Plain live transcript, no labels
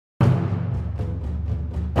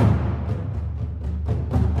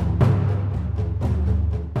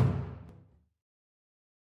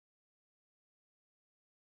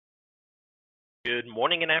Good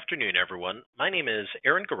morning and afternoon, everyone. My name is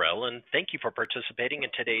Aaron Gorell, and thank you for participating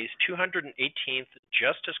in today's 218th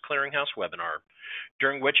Justice Clearinghouse webinar,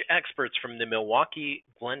 during which experts from the Milwaukee,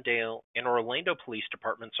 Glendale, and Orlando Police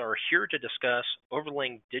Departments are here to discuss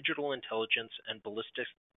overlaying digital intelligence and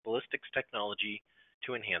ballistics technology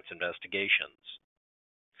to enhance investigations.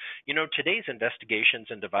 You know, today's investigations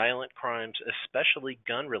into violent crimes, especially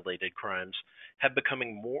gun-related crimes, have become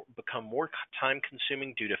more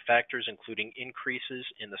time-consuming due to factors including increases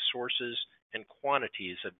in the sources and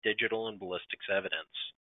quantities of digital and ballistics evidence.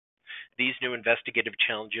 These new investigative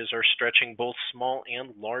challenges are stretching both small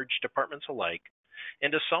and large departments alike,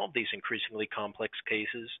 and to solve these increasingly complex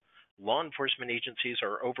cases, law enforcement agencies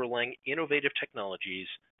are overlaying innovative technologies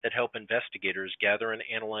that help investigators gather and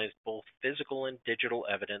analyze both physical and digital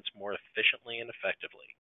evidence more efficiently and effectively.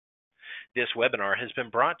 This webinar has been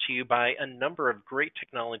brought to you by a number of great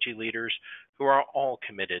technology leaders who are all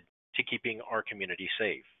committed to keeping our community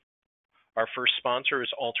safe. Our first sponsor is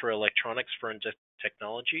Alter Electronics Forensic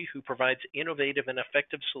Technology, who provides innovative and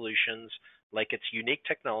effective solutions like its unique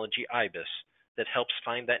technology IBIS that helps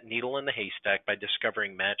find that needle in the haystack by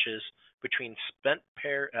discovering matches between spent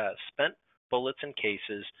bullets and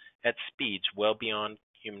cases at speeds well beyond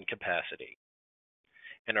human capacity.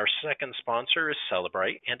 And our second sponsor is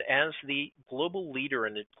Cellebrite, and as the global leader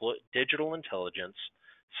in digital intelligence,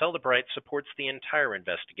 Cellebrite supports the entire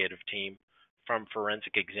investigative team, from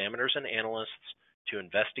forensic examiners and analysts to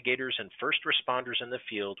investigators and first responders in the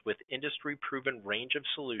field, with industry-proven range of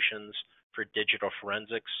solutions for digital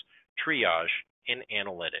forensics, triage, and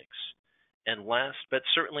analytics. And last but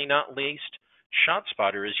certainly not least,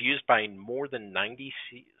 ShotSpotter is used by more than 90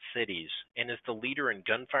 cities and is the leader in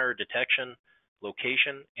gunfire detection,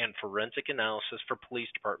 location, and forensic analysis for police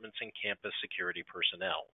departments and campus security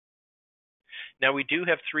personnel. Now, we do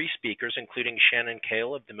have three speakers, including Shannon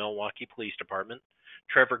Kale of the Milwaukee Police Department,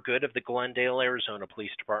 Trevor Good of the Glendale, Arizona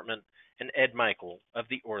Police Department, and Ed Michael of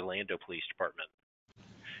the Orlando Police Department.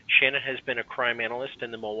 Shannon has been a crime analyst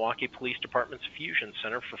in the Milwaukee Police Department's Fusion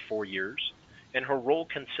Center for 4 years, and her role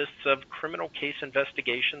consists of criminal case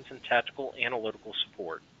investigations and tactical analytical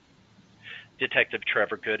support. Detective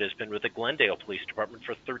Trevor Good has been with the Glendale Police Department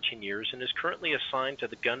for 13 years and is currently assigned to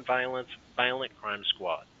the Gun Violent Crime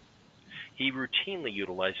Squad. He routinely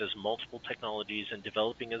utilizes multiple technologies in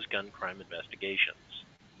developing his gun crime investigations.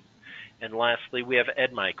 And lastly, we have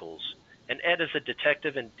Ed Michaels, and Ed is a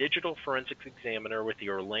detective and digital forensics examiner with the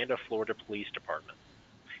Orlando, Florida Police Department.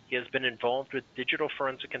 He has been involved with digital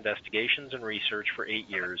forensic investigations and research for 8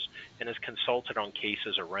 years and has consulted on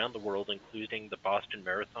cases around the world, including the Boston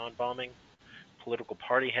Marathon bombing, political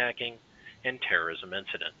party hacking, and terrorism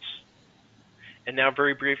incidents. And now,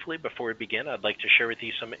 very briefly, before we begin, I'd like to share with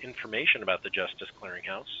you some information about the Justice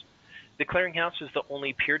Clearinghouse. The Clearinghouse is the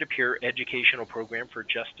only peer-to-peer educational program for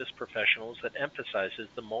justice professionals that emphasizes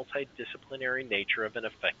the multidisciplinary nature of an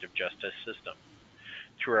effective justice system.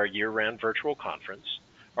 Through our year-round virtual conference,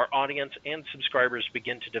 our audience and subscribers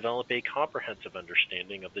begin to develop a comprehensive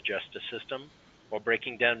understanding of the justice system while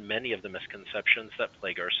breaking down many of the misconceptions that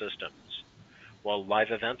plague our systems. While live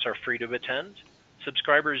events are free to attend,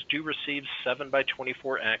 subscribers do receive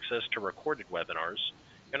 7x24 access to recorded webinars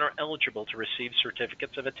and are eligible to receive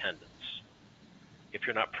certificates of attendance. If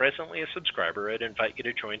you're not presently a subscriber, I'd invite you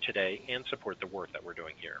to join today and support the work that we're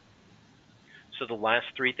doing here. So the last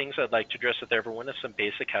three things I'd like to address with everyone is some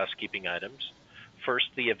basic housekeeping items. First,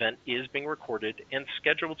 the event is being recorded and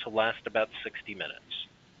scheduled to last about 60 minutes.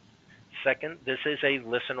 Second, this is a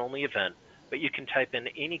listen-only event, but you can type in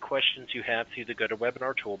any questions you have through the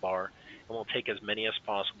GoToWebinar toolbar, and we'll take as many as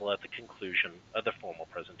possible at the conclusion of the formal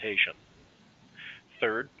presentation.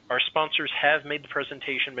 Third, our sponsors have made the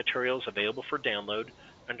presentation materials available for download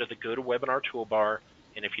under the GoToWebinar toolbar,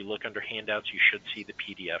 and if you look under handouts, you should see the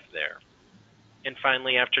PDF there. And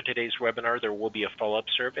finally, after today's webinar, there will be a follow-up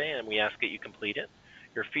survey, and we ask that you complete it.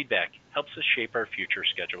 Your feedback helps us shape our future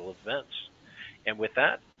schedule of events. And with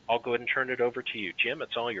that, I'll go ahead and turn it over to you. Jim,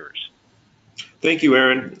 it's all yours. Thank you,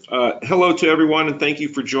 Aaron. Hello to everyone, and thank you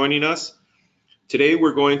for joining us. Today,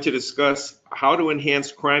 we're going to discuss how to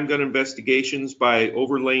enhance crime gun investigations by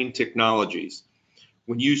overlaying technologies.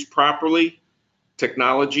 When used properly,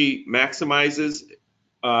 technology maximizes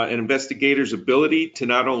an investigator's ability to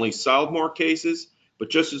not only solve more cases,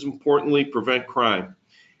 but just as importantly, prevent crime.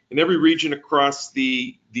 In every region across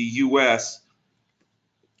the U.S.,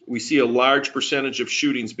 we see a large percentage of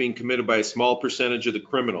shootings being committed by a small percentage of the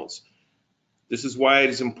criminals. This is why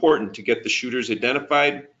it is important to get the shooters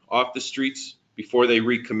identified off the streets before they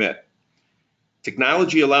recommit.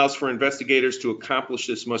 Technology allows for investigators to accomplish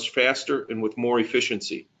this much faster and with more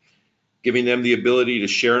efficiency. giving them the ability to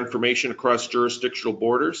share information across jurisdictional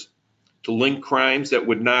borders, to link crimes that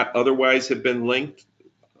would not otherwise have been linked,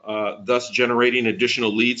 thus generating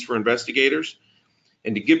additional leads for investigators,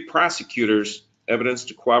 and to give prosecutors evidence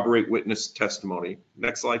to corroborate witness testimony.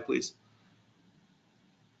 Next slide, please.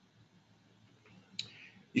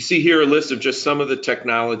 You see here a list of just some of the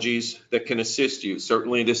technologies that can assist you.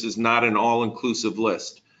 Certainly, this is not an all-inclusive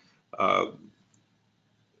list.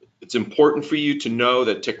 It's important for you to know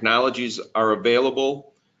that technologies are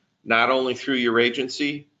available not only through your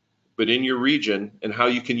agency, but in your region, and how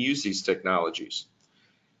you can use these technologies.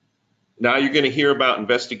 Now you're going to hear about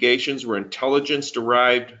investigations where intelligence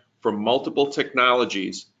derived from multiple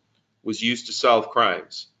technologies was used to solve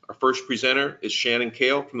crimes. Our first presenter is Shannon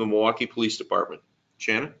Kale from the Milwaukee Police Department.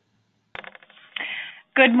 Shannon?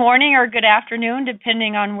 Good morning or good afternoon,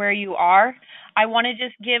 depending on where you are. I want to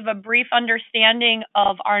just give a brief understanding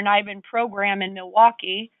of our NIBIN program in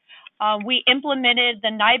Milwaukee. We implemented the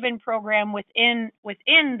NIBIN program within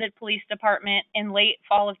the police department in late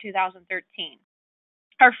fall of 2013.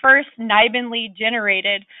 Our first NIBIN lead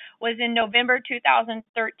generated was in November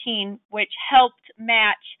 2013, which helped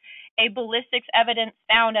match a ballistics evidence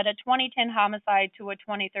found at a 2010 homicide to a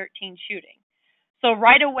 2013 shooting. So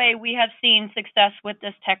right away, we have seen success with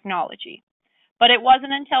this technology. But it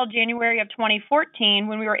wasn't until January of 2014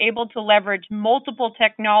 when we were able to leverage multiple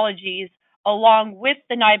technologies along with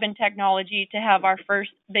the NIBIN technology to have our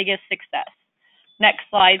first biggest success. Next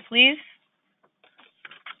slide, please.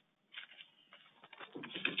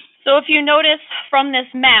 So if you notice from this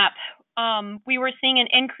map, we were seeing an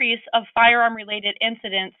increase of firearm-related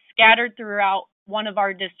incidents scattered throughout one of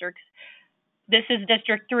our districts. This is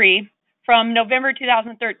District 3. From November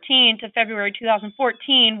 2013 to February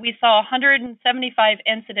 2014, we saw 175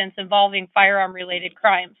 incidents involving firearm-related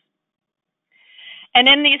crimes. And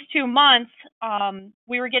in these 2 months,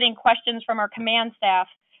 we were getting questions from our command staff.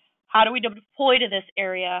 How do we deploy to this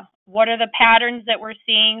area? What are the patterns that we're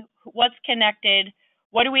seeing? What's connected?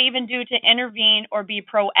 What do we even do to intervene or be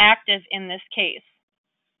proactive in this case?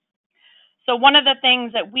 So one of the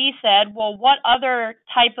things that we said, well, what other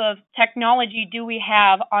type of technology do we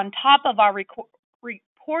have on top of our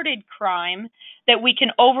reported crime that we can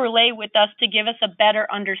overlay with us to give us a better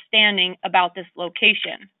understanding about this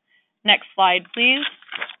location? Next slide, please.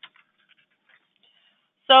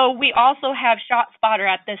 So we also have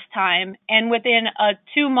ShotSpotter at this time, and within a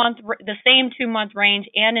the same 2-month range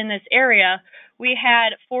and in this area, we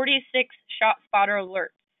had 46 ShotSpotter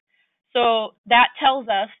alerts. So that tells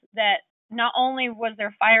us that not only was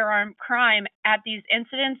there firearm crime at these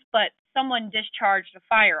incidents, but someone discharged a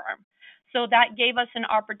firearm. So that gave us an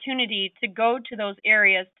opportunity to go to those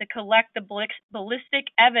areas to collect the ballistic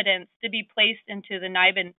evidence to be placed into the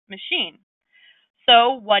NIBIN machine.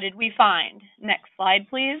 So what did we find? Next slide,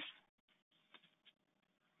 please.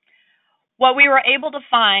 What we were able to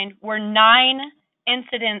find were 9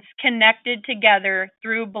 incidents connected together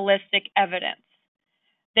through ballistic evidence.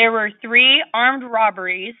 There were 3 armed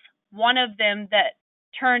robberies, one of them that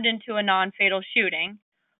turned into a non-fatal shooting,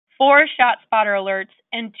 4 ShotSpotter alerts,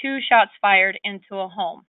 and 2 shots fired into a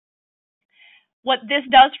home. What this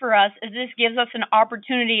does for us is this gives us an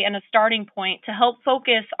opportunity and a starting point to help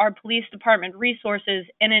focus our police department resources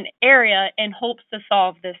in an area in hopes to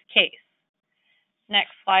solve this case.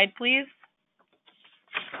 Next slide, please.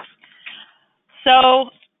 So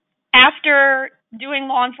after doing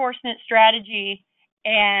law enforcement strategy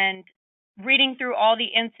and reading through all the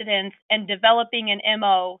incidents and developing an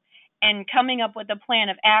MO and coming up with a plan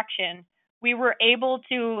of action, we were able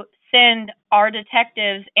to send our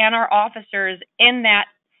detectives and our officers in that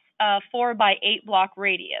 4x8 block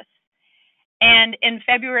radius. And in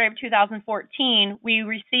February of 2014, we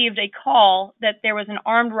received a call that there was an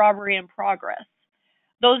armed robbery in progress.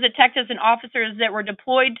 Those detectives and officers that were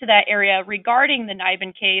deployed to that area regarding the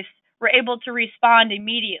NIBIN case were able to respond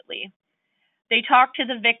immediately. They talked to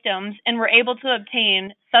the victims and were able to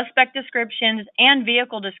obtain suspect descriptions and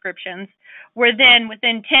vehicle descriptions, where then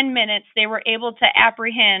within 10 minutes they were able to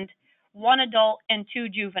apprehend 1 adult and 2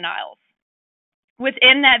 juveniles.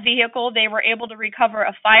 Within that vehicle, they were able to recover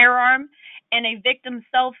a firearm and a victim's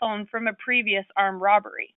cell phone from a previous armed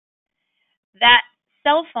robbery. That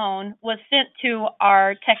cell phone was sent to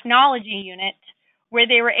our technology unit, where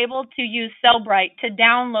they were able to use Cellbrite to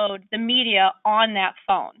download the media on that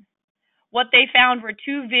phone. What they found were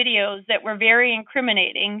 2 videos that were very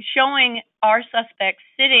incriminating, showing our suspects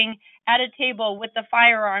sitting at a table with the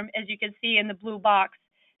firearm, as you can see in the blue box,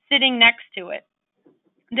 sitting next to it.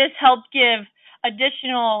 This helped give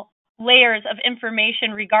additional layers of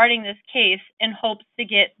information regarding this case in hopes to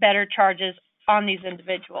get better charges on these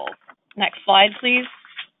individuals. Next slide, please.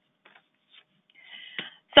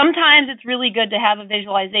 Sometimes it's really good to have a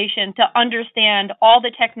visualization to understand all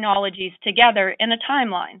the technologies together in a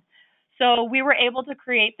timeline. So we were able to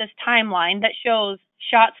create this timeline that shows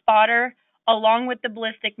ShotSpotter along with the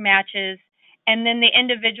ballistic matches and then the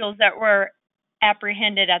individuals that were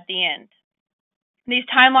apprehended at the end. These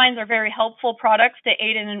timelines are very helpful products to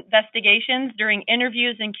aid in investigations during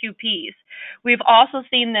interviews and QPs. We've also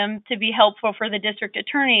seen them to be helpful for the district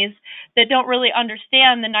attorneys that don't really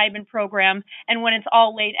understand the NIBIN program, and when it's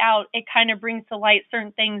all laid out, it kind of brings to light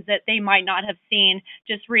certain things that they might not have seen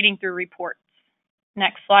just reading through reports.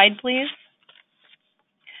 Next slide, please.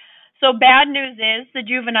 So bad news is the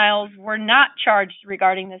juveniles were not charged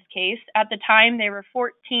regarding this case. At the time, they were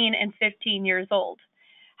 14 and 15 years old.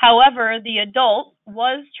 However, the adult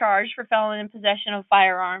was charged for felon in possession of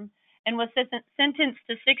firearm and was sentenced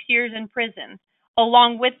to 6 years in prison.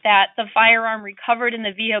 Along with that, the firearm recovered in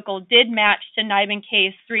the vehicle did match to NIBIN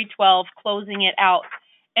case 312, closing it out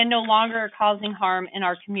and no longer causing harm in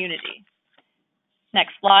our community.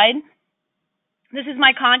 Next slide. This is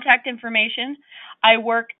my contact information. I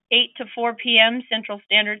work 8 to 4 p.m. Central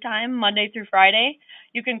Standard Time, Monday through Friday.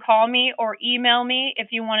 You can call me or email me if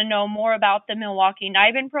you want to know more about the Milwaukee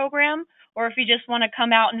NIBIN program, or if you just want to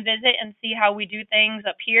come out and visit and see how we do things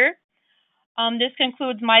up here. This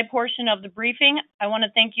concludes my portion of the briefing. I want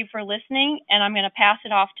to thank you for listening, and I'm going to pass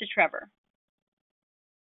it off to Trevor.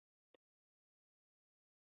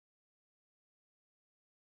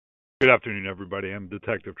 Good afternoon, everybody. I'm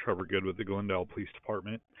Detective Trevor Good with the Glendale Police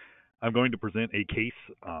Department. I'm going to present a case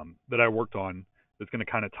that I worked on that's going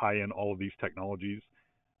to kind of tie in all of these technologies.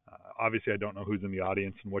 Obviously, I don't know who's in the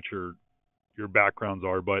audience and what your backgrounds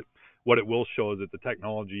are, but what it will show is that the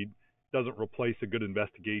technology doesn't replace a good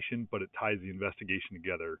investigation, but it ties the investigation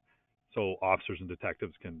together so officers and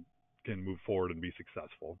detectives can move forward and be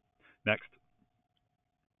successful. Next.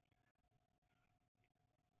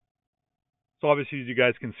 So obviously, as you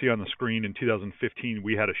guys can see on the screen, in 2015,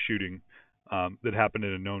 we had a shooting that happened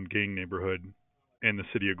in a known gang neighborhood in the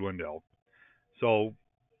city of Glendale. So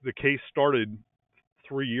the case started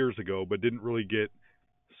 3 years ago, but didn't really get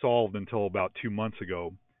solved until about 2 months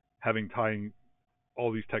ago, tying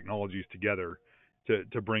all these technologies together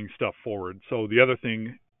to bring stuff forward. So the other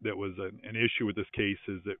thing that was an issue with this case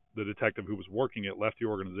is that the detective who was working it left the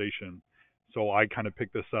organization. So I kind of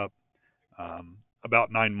picked this up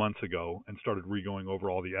about 9 months ago and started re-going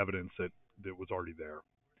over all the evidence that was already there.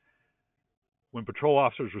 When patrol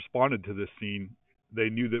officers responded to this scene, they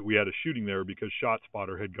knew that we had a shooting there because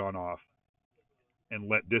ShotSpotter had gone off and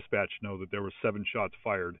let dispatch know that there were 7 shots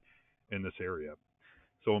fired in this area.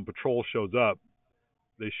 So when patrol shows up,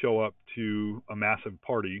 they show up to a massive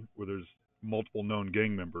party where there's multiple known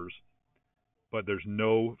gang members, but there's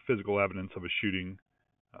no physical evidence of a shooting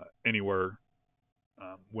anywhere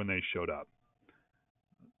when they showed up.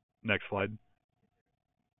 Next slide.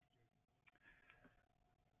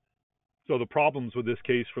 So the problems with this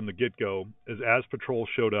case from the get-go is as patrol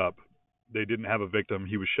showed up, they didn't have a victim.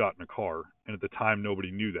 He was shot in a car. And at the time,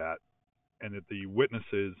 nobody knew that. And that the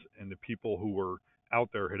witnesses and the people who were out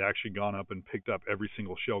there had actually gone up and picked up every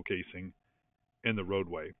single shell casing in the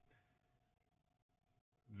roadway.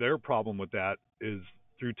 Their problem with that is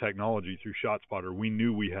through technology, through ShotSpotter, we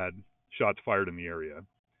knew we had shots fired in the area.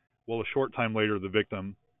 Well, a short time later, the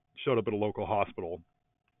victim showed up at a local hospital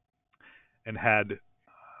and had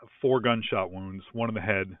 4 gunshot wounds, 1 in the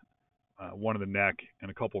head, 1 in the neck, and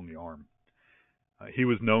a couple in the arm. He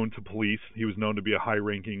was known to police. He was known to be a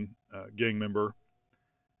high-ranking gang member.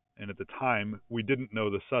 And at the time, we didn't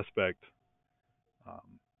know the suspect,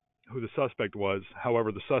 who the suspect was.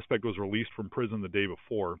 However, the suspect was released from prison the day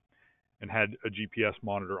before and had a GPS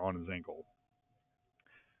monitor on his ankle.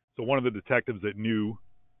 So one of the detectives that knew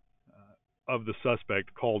of the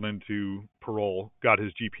suspect called into parole, got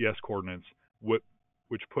his GPS coordinates,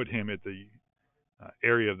 which put him at the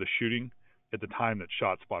area of the shooting at the time that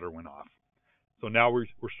ShotSpotter went off. So now we're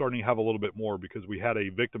starting to have a little bit more because we had a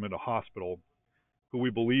victim at a hospital who we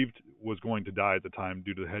believed was going to die at the time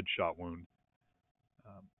due to the headshot wound.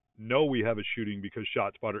 No, we have a shooting because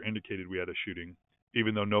ShotSpotter indicated we had a shooting,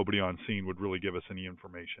 even though nobody on scene would really give us any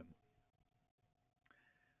information.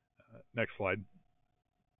 Next slide.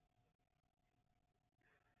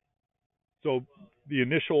 So the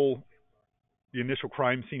initial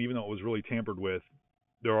crime scene, even though it was really tampered with,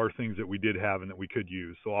 there are things that we did have and that we could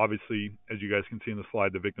use. So obviously, as you guys can see in the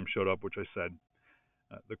slide, the victim showed up, which I said.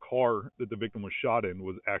 The car that the victim was shot in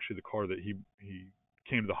was actually the car that he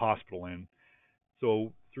came to the hospital in.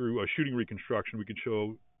 So through a shooting reconstruction, we could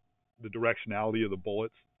show the directionality of the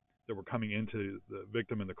bullets that were coming into the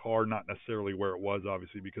victim in the car, not necessarily where it was,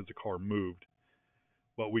 obviously, because the car moved.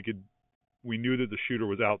 But we could we knew that the shooter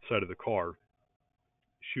was outside of the car,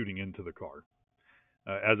 shooting into the car.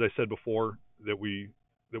 As I said before, that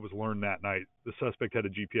was learned that night, the suspect had a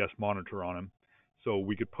GPS monitor on him, so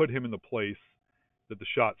we could put him in the place that the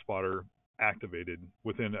shot spotter activated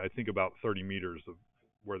within, I think, about 30 meters of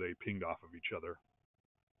where they pinged off of each other.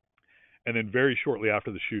 And then very shortly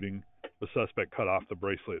after the shooting, the suspect cut off the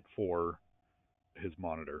bracelet for his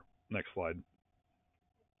monitor. Next slide.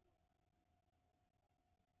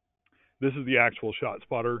 This is the actual shot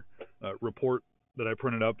spotter report that I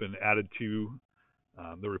printed up and added to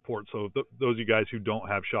the report. So those of you guys who don't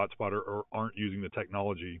have shot spotter or aren't using the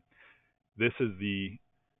technology, this is the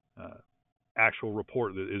actual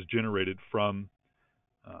report that is generated from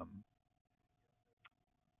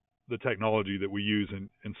the technology that we use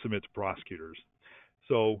and submit to prosecutors.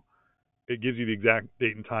 So it gives you the exact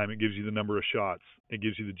date and time. It gives you the number of shots. It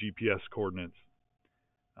gives you the GPS coordinates.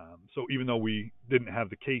 So even though we didn't have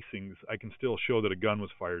the casings, I can still show that a gun was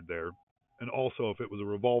fired there. And also, if it was a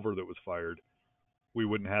revolver that was fired, we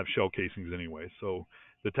wouldn't have shell casings anyway. So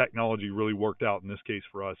the technology really worked out in this case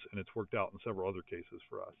for us, and it's worked out in several other cases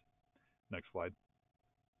for us. Next slide.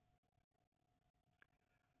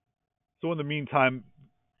 So in the meantime,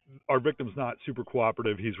 our victim's not super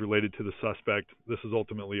cooperative. He's related to the suspect. This is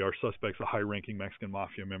ultimately our suspect's a high-ranking Mexican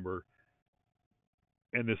mafia member,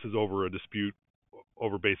 and this is over a dispute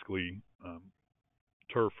over basically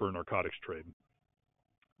turf for narcotics trade.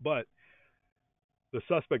 But the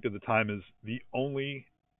suspect at the time is the only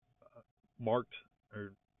marked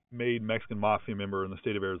or made Mexican mafia member in the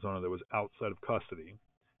state of Arizona that was outside of custody.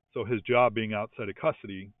 So his job being outside of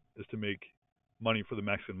custody is to make money for the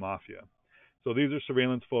Mexican mafia. So these are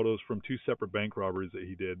surveillance photos from two separate bank robberies that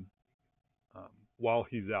he did while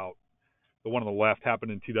he's out. The one on the left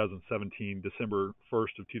happened in 2017, December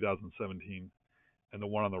 1st of 2017, and the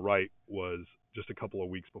one on the right was just a couple of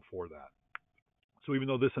weeks before that. So even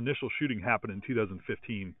though this initial shooting happened in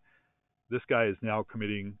 2015, this guy is now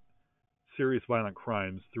committing serious violent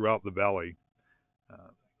crimes throughout the valley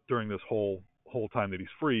during this whole time that he's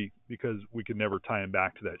free, because we could never tie him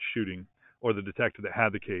back to that shooting, or the detective that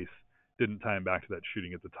had the case didn't tie him back to that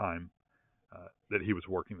shooting at the time that he was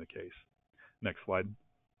working the case. Next slide.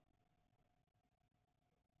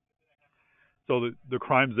 So the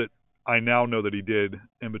crimes that I now know that he did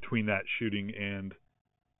in between that shooting and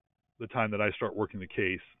the time that I start working the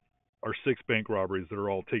case are 6 bank robberies that are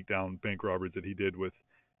all takedown bank robberies that he did with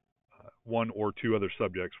one or two other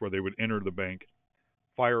subjects, where they would enter the bank,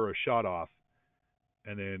 fire a shot off,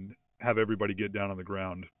 and then have everybody get down on the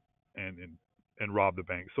ground and rob the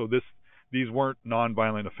bank. So these weren't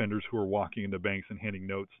non-violent offenders who were walking into banks and handing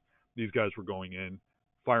notes. These guys were going in,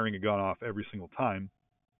 firing a gun off every single time.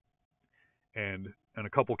 And in a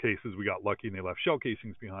couple cases, we got lucky and they left shell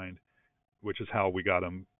casings behind, which is how we got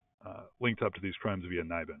them linked up to these crimes via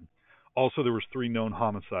NIBIN. Also, there was 3 known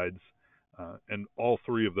homicides, and all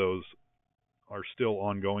 3 of those are still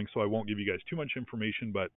ongoing, so I won't give you guys too much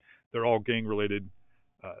information, but they're all gang-related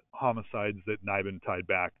homicides that NIBIN tied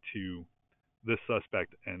back to this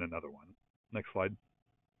suspect and another one. Next slide.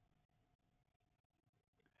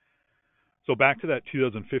 So back to that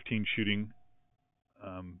 2015 shooting,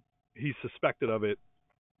 he's suspected of it,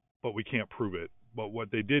 but we can't prove it. But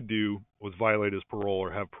what they did do was violate his parole,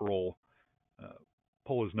 or have parole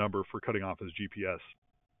pull his number for cutting off his GPS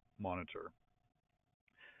monitor.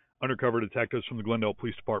 Undercover detectives from the Glendale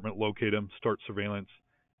Police Department locate him, start surveillance,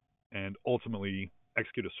 and ultimately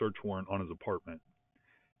execute a search warrant on his apartment.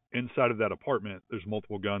 Inside of that apartment, there's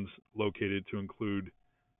multiple guns located, to include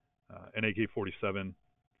an AK-47,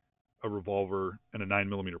 a revolver, and a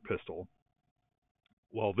 9mm pistol.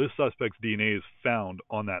 Well, this suspect's DNA is found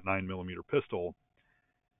on that 9mm pistol.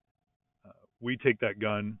 We take that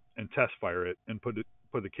gun and test fire it and put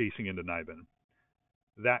the casing into NIBIN.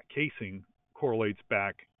 That casing correlates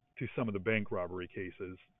back to some of the bank robbery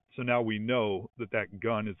cases. So now we know that that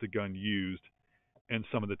gun is the gun used in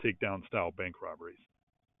some of the takedown style bank robberies.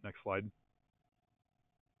 Next slide.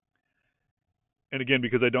 And again,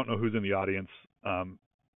 because I don't know who's in the audience,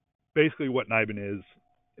 basically what NIBIN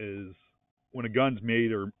is when a gun's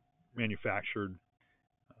made or manufactured,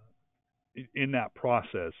 in that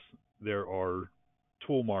process, there are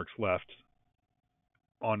tool marks left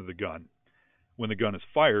onto the gun. When the gun is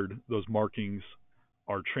fired, those markings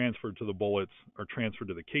are transferred to the bullets, are transferred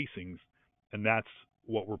to the casings, and that's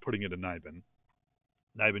what we're putting into NIBIN.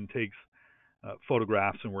 NIBIN takes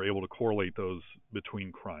photographs, and we're able to correlate those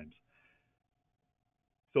between crimes.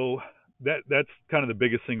 So that's kind of the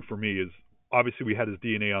biggest thing for me, is obviously we had his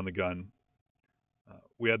DNA on the gun.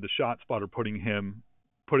 We had the shot spotter putting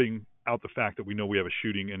out the fact that we know we have a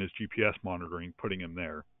shooting, and his GPS monitoring putting him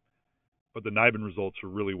there. But the NIBIN results are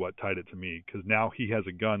really what tied it to me, because now he has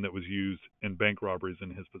a gun that was used in bank robberies in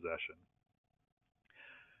his possession.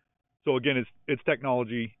 So again, it's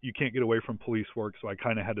technology. You can't get away from police work, so I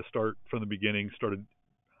kind of had to start from the beginning. Started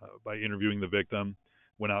by interviewing the victim,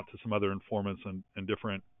 went out to some other informants in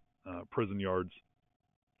different prison yards.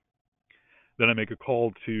 Then I make a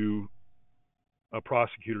call to a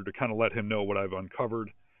prosecutor to kind of let him know what I've uncovered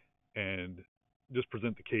and just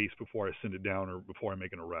present the case before I send it down or before I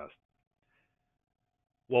make an arrest.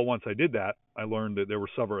 Well, once I did that, I learned that there were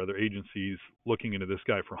several other agencies looking into this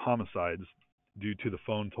guy for homicides due to the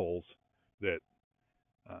phone tolls that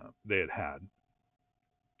they had.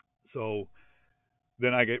 So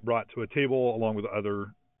then I get brought to a table along with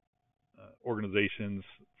other organizations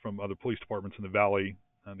from other police departments in the Valley,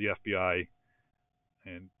 the FBI,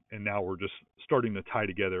 and now we're just starting to tie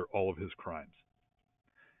together all of his crimes.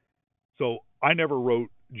 So I never wrote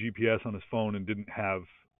GPS on his phone and didn't have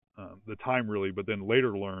the time really, but then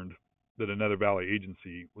later learned that another Valley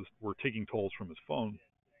agency were taking tolls from his phone.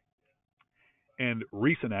 And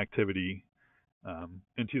recent activity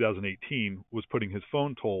in 2018 was putting his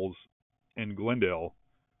phone tolls in Glendale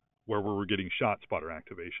where we were getting shot spotter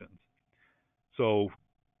activations. So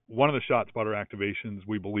one of the shot spotter activations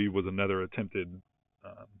we believe was another attempted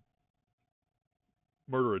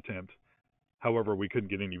murder attempt. However, we couldn't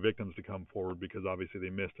get any victims to come forward because obviously they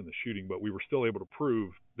missed in the shooting, but we were still able to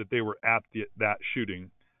prove that they were at that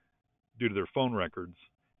shooting due to their phone records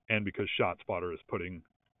and because ShotSpotter is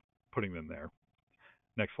putting them there.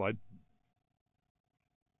 Next slide.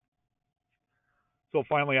 So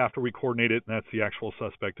finally, after we coordinate it, and that's the actual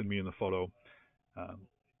suspect and me in the photo,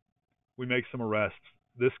 we make some arrests.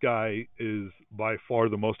 This guy is by far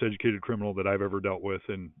the most educated criminal that I've ever dealt with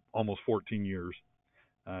in almost 14 years.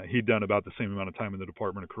 He'd done about the same amount of time in the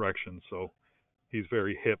Department of Corrections, so he's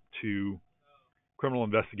very hip to criminal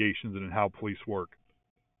investigations and how police work.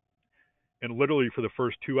 And literally for the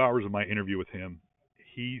first 2 hours of my interview with him,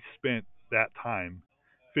 he spent that time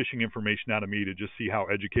fishing information out of me to just see how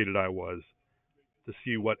educated I was, to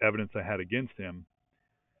see what evidence I had against him,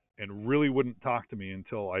 and really wouldn't talk to me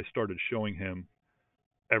until I started showing him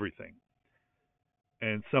everything.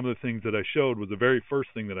 And some of the things that I showed was the very first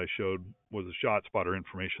thing that I showed was the shot spotter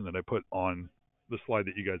information that I put on the slide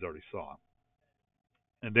that you guys already saw.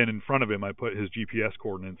 And then in front of him, I put his GPS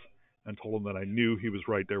coordinates and told him that I knew he was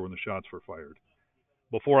right there when the shots were fired.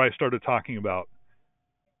 Before I started talking about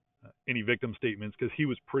any victim statements, because he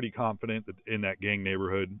was pretty confident that in that gang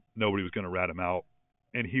neighborhood, nobody was going to rat him out.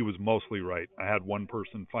 And he was mostly right. I had one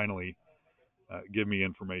person finally give me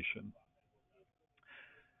information.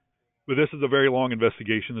 But this is a very long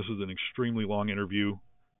investigation. This was an extremely long interview.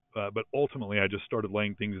 But ultimately, I just started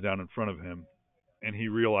laying things down in front of him. And he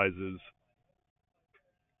realizes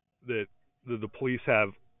that the police have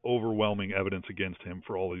overwhelming evidence against him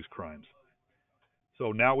for all these crimes.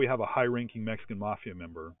 So now we have a high-ranking Mexican mafia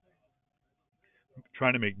member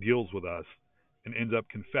trying to make deals with us and ends up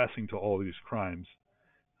confessing to all these crimes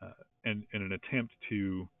in an attempt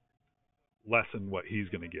to lessen what he's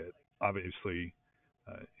going to get. Obviously,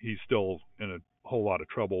 he's still in a whole lot of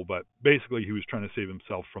trouble, but basically he was trying to save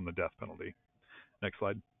himself from the death penalty. Next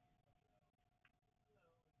slide.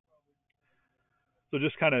 So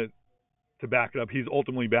just kind of to back it up, he's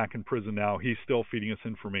ultimately back in prison now. He's still feeding us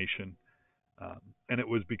information. And it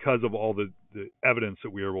was because of all the evidence that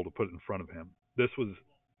we were able to put in front of him. This is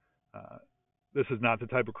not the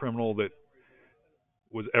type of criminal that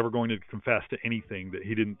was ever going to confess to anything that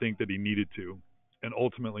he didn't think that he needed to. And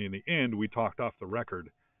ultimately, in the end, we talked off the record.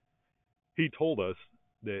 He told us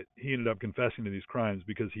that he ended up confessing to these crimes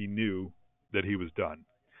because he knew that he was done.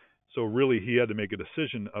 So really, he had to make a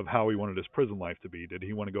decision of how he wanted his prison life to be. Did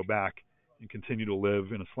he want to go back and continue to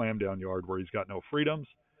live in a slam-down yard where he's got no freedoms?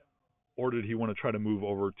 Or did he want to try to move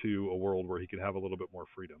over to a world where he could have a little bit more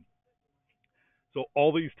freedom? So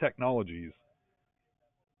all these technologies,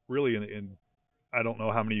 really, and I don't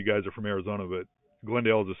know how many of you guys are from Arizona, but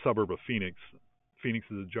Glendale is a suburb of Phoenix. Phoenix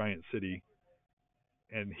is a giant city.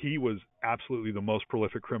 And he was absolutely the most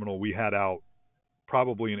prolific criminal we had out,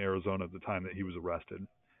 probably in Arizona at the time that he was arrested.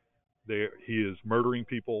 He is murdering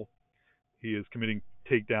people. He is committing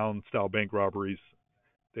takedown style bank robberies.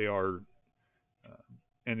 They are,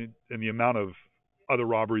 and the amount of other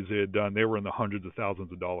robberies they had done, they were in the hundreds of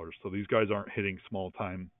thousands of dollars. So these guys aren't hitting small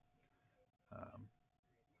time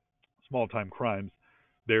crimes.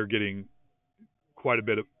 They're getting quite a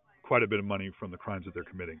bit of money from the crimes that they're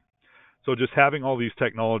committing. So just having all these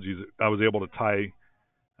technologies, I was able to tie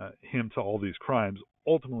him to all these crimes,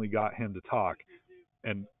 ultimately got him to talk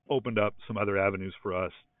and opened up some other avenues for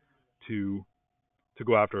us to to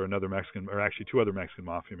go after another Mexican, or actually two other Mexican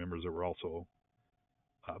mafia members that were also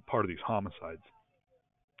part of these homicides.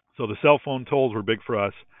 So the cell phone tolls were big for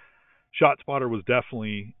us. ShotSpotter was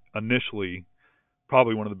definitely initially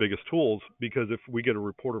probably one of the biggest tools, because if we get a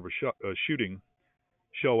report of a shooting,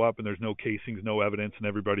 show up and there's no casings, no evidence, and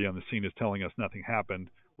everybody on the scene is telling us nothing happened,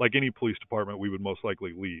 like any police department, we would most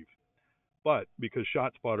likely leave. But because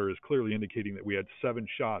ShotSpotter is clearly indicating that we had 7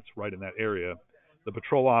 shots right in that area, the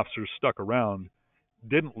patrol officers stuck around,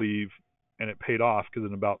 didn't leave, and it paid off, because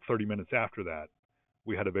in about 30 minutes after that,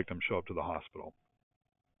 we had a victim show up to the hospital.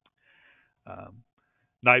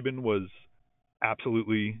 NIBIN was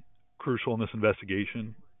absolutely crucial in this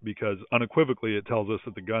investigation, because unequivocally it tells us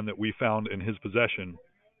that the gun that we found in his possession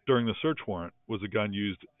during the search warrant was a gun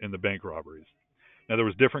used in the bank robberies. Now, there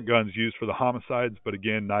was different guns used for the homicides, but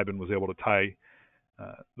again, NIBIN was able to tie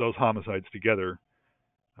those homicides together,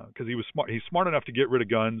 because he was smart. He's smart enough to get rid of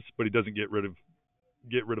guns, but he doesn't get rid of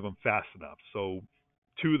them fast enough. So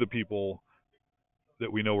 2 of the people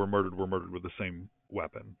that we know were murdered with the same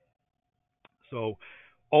weapon. So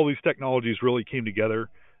all these technologies really came together.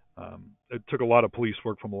 It took a lot of police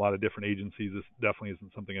work from a lot of different agencies. This definitely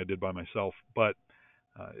isn't something I did by myself, but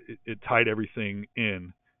it tied everything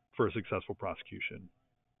in for a successful prosecution.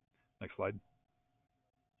 Next slide.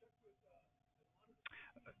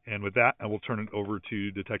 And with that, I will turn it over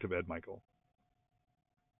to Detective Ed Michael.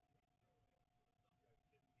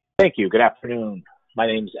 Thank you. Good afternoon. My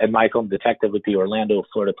name is Ed Michael. I'm a detective with the Orlando,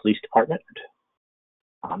 Florida Police Department.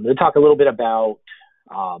 I'm going to talk a little bit about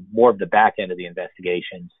more of the back end of the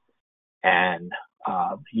investigations, and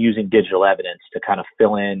using digital evidence to kind of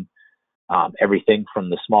fill in everything from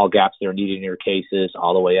the small gaps that are needed in your cases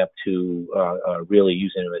all the way up to really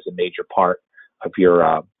using them as a major part of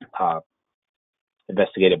your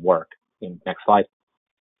investigative work. Next slide.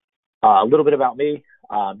 A little bit about me.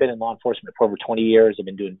 I've been in law enforcement for over 20 years. I've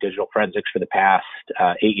been doing digital forensics for the past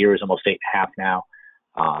 8 years, almost 8.5 now.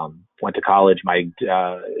 Went to college. My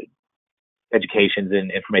education's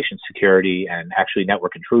in information security and actually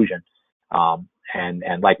network intrusion.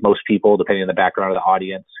 And like most people, depending on the background of the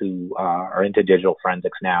audience who are into digital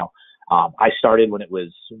forensics now, I started when it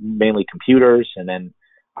was mainly computers, and then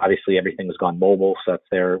obviously everything has gone mobile. So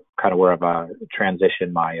that's kind of where I've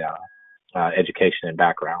transitioned my education and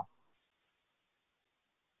background.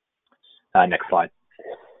 Next slide.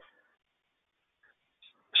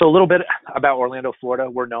 So a little bit about Orlando, Florida.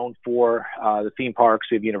 We're known for the theme parks.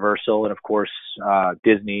 We have Universal and, of course,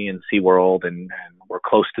 Disney and SeaWorld, and we're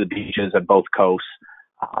close to the beaches on both coasts.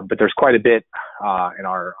 But there's quite a bit in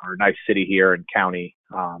our nice city here and county,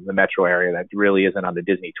 the metro area, that really isn't on the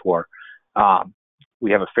Disney tour.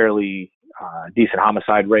 We have a fairly decent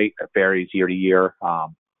homicide rate that varies year to year.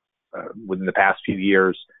 Within the past few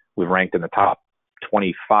years, we've ranked in the top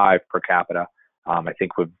 25 per capita. I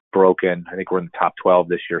think we're in the top 12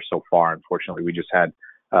 this year so far. Unfortunately, we just had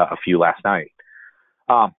a few last night.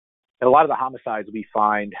 And a lot of the homicides we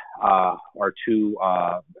find are to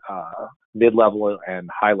mid-level and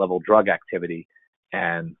high-level drug activity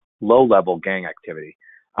and low-level gang activity.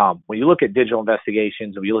 When you look at digital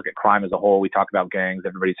investigations, when you look at crime as a whole, we talk about gangs.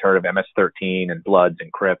 Everybody's heard of MS-13 and Bloods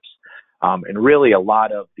and Crips. And really a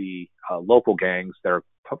lot of the local gangs that are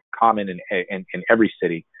common in every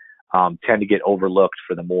city tend to get overlooked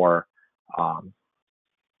for the more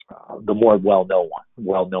well-known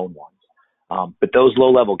ones. But those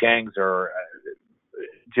low-level gangs are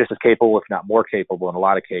just as capable, if not more capable, in a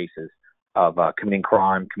lot of cases, of committing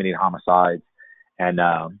crime, committing homicides, and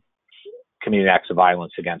committing acts of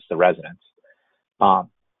violence against the residents.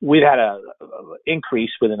 We've had a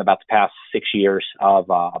increase within about the past 6 years of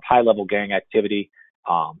high-level gang activity,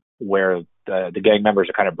 where the gang members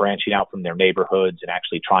are kind of branching out from their neighborhoods and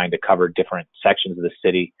actually trying to cover different sections of the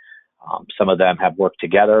city. Some of them have worked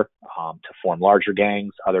together to form larger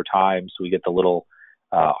gangs. Other times we get the little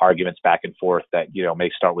arguments back and forth that, may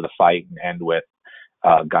start with a fight and end with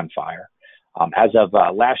gunfire. As of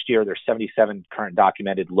last year, there's 77 current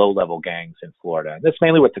documented low-level gangs in Florida. And that's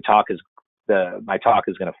mainly what my talk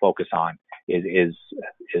is going to focus on is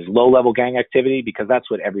low-level gang activity, because that's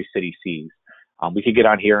what every city sees. We could get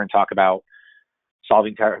on here and talk about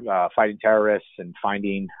fighting terrorists and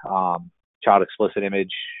finding child explicit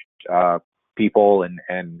image people,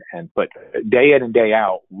 but day in and day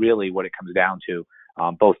out, really what it comes down to,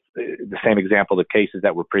 both the same example, the cases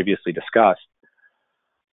that were previously discussed,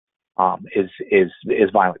 is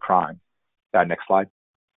violent crime. Next slide.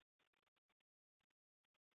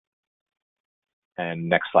 And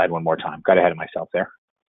next slide one more time. Got ahead of myself there.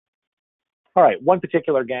 All right, one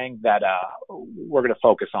particular gang that we're going to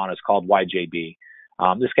focus on is called YJB.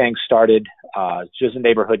 This gang started just a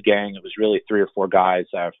neighborhood gang. It was really 3 or 4 guys,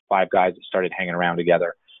 5 guys that started hanging around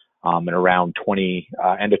together in around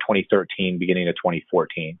end of 2013, beginning of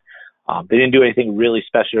 2014. They didn't do anything really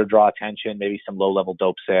special to draw attention, maybe some low-level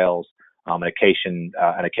dope sales, an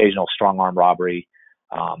occasional strong-arm robbery,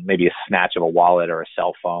 maybe a snatch of a wallet or a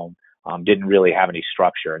cell phone. Didn't really have any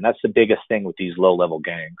structure. And that's the biggest thing with these low-level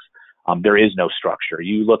gangs. There is no structure.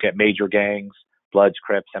 You look at major gangs, Bloods,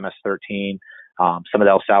 Crips, MS-13, some of the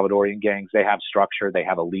El Salvadorian gangs, they have structure, they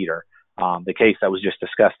have a leader. The case that was just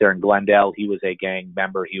discussed there in Glendale, he was a gang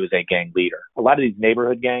member, he was a gang leader. A lot of these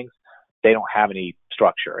neighborhood gangs, they don't have any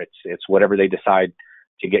structure. It's whatever they decide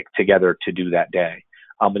to get together to do that day.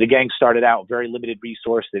 But the gang started out very limited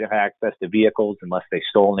resource. They didn't have access to vehicles unless they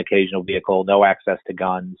stole an occasional vehicle, no access to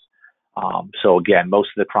guns. So again, most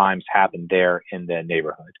of the crimes happened there in the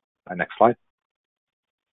neighborhood. Next slide.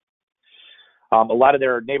 A lot of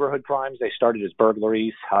their neighborhood crimes, they started as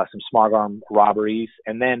burglaries, some small arm robberies,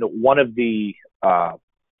 and then one of the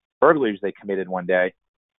burglaries they committed one day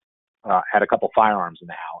had a couple firearms in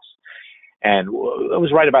the house. And it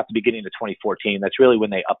was right about the beginning of 2014. That's really when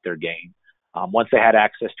they upped their game. Once they had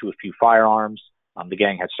access to a few firearms, the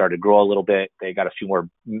gang had started to grow a little bit. They got a few more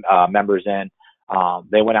members in.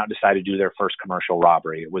 They went out and decided to do their first commercial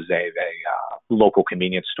robbery. It was a local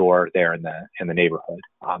convenience store there in the neighborhood.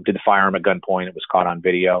 Did the firearm at gunpoint. It was caught on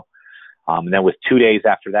video. And then with 2 days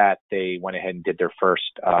after that, they went ahead and did their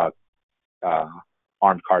first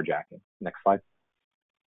armed carjacking. Next slide.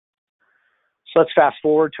 So let's fast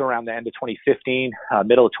forward to around the end of 2015,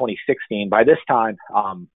 middle of 2016. By this time,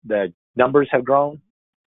 the numbers have grown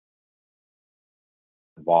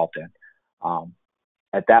involved in.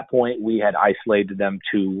 At that point, we had isolated them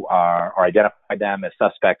to or identified them as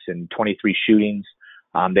suspects in 23 shootings.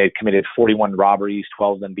 They had committed 41 robberies,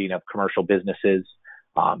 12 of them being of commercial businesses,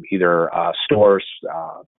 either stores,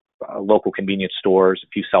 local convenience stores, a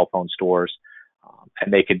few cell phone stores,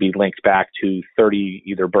 and they could be linked back to 30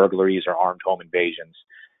 either burglaries or armed home invasions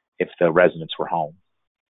if the residents were home.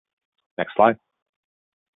 Next slide.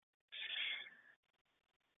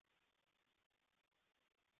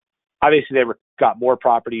 Obviously, they got more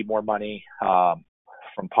property, more money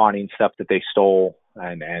from pawning stuff that they stole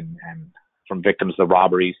and from victims of the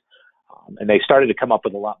robberies. And they started to come up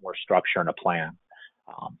with a lot more structure and a plan.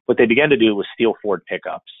 What they began to do was steal Ford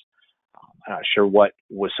pickups. I'm not sure what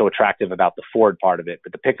was so attractive about the Ford part of it,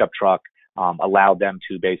 but the pickup truck allowed them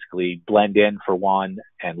to basically blend in for one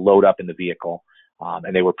and load up in the vehicle.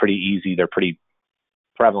 And they were pretty easy. They're pretty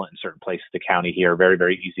prevalent in certain places in the county here, very,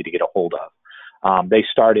 very easy to get a hold of. They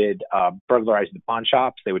started burglarizing the pawn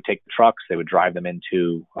shops. They would take the trucks, they would drive them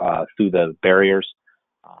into through the barriers,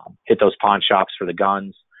 hit those pawn shops for the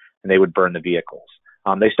guns, and they would burn the vehicles.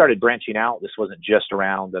 They started branching out. This wasn't just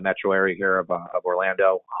around the metro area here of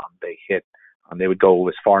Orlando. They would go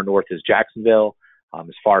as far north as Jacksonville,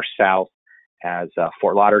 as far south as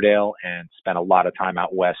Fort Lauderdale, and spent a lot of time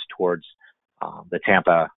out west towards the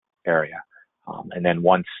Tampa area. And then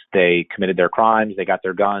once they committed their crimes, they got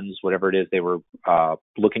their guns, whatever it is they were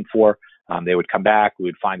looking for, they would come back. We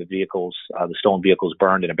would find the vehicles, the stolen vehicles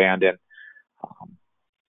burned and abandoned,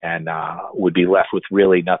 and would be left with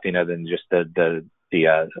really nothing other than just the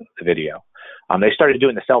video. They started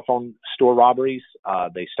doing the cell phone store robberies.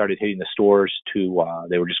 They started hitting the stores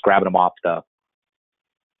they were just grabbing them off the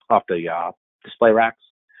display racks.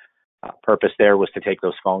 Purpose there was to take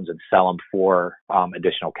those phones and sell them for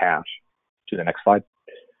additional cash. To the next slide.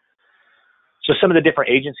 So some of the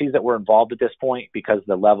different agencies that were involved at this point, because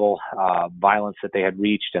the level of violence that they had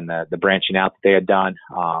reached and the branching out that they had done,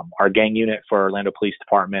 our gang unit for Orlando Police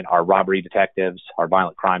Department, our robbery detectives, our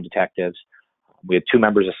violent crime detectives. We had 2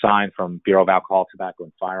 members assigned from Bureau of Alcohol, Tobacco,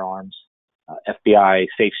 and Firearms. FBI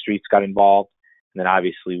Safe Streets got involved. And then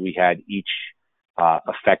obviously we had each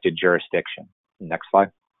affected jurisdiction. Next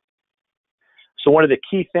slide. So one of the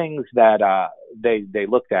key things that they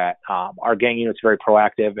looked at, our gang unit's very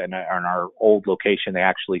proactive, and in our old location, they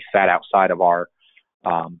actually sat outside of our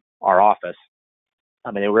office. I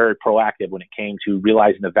mean, they were very proactive when it came to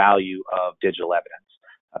realizing the value of digital evidence,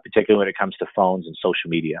 particularly when it comes to phones and social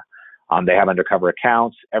media. They have undercover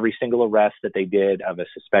accounts. Every single arrest that they did of a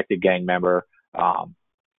suspected gang member,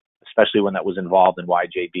 especially when that was involved in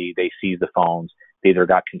YJB, they seized the phones. They either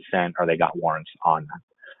got consent or they got warrants on them.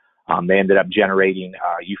 They ended up generating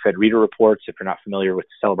UFED reader reports. If you're not familiar with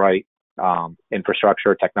Celebrite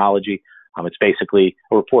infrastructure or technology, it's basically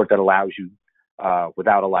a report that allows you,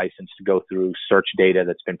 without a license, to go through search data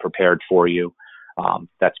that's been prepared for you,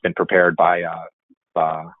 that's been prepared by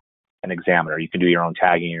an examiner. You can do your own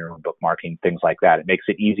tagging, your own bookmarking, things like that. It makes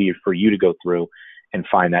it easier for you to go through and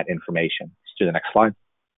find that information. It's do the next slide.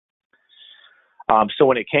 So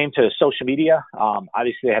when it came to social media,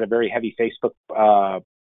 obviously they had a very heavy Facebook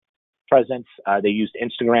presence. They used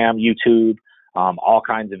Instagram, YouTube, all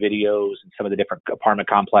kinds of videos, and some of the different apartment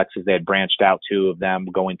complexes they had branched out to of them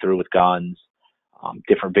going through with guns,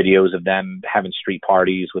 different videos of them having street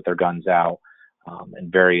parties with their guns out,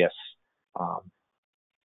 and various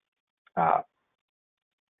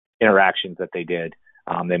interactions that they did.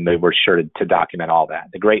 They were sure to document all that.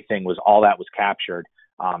 The great thing was all that was captured,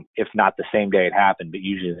 if not the same day it happened, but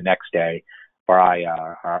usually the next day by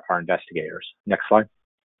our investigators. Next slide.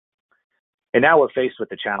 And now we're faced with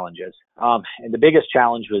the challenges. And the biggest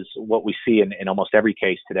challenge was what we see in almost every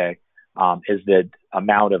case today, is the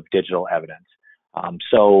amount of digital evidence.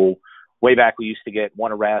 So way back, we used to get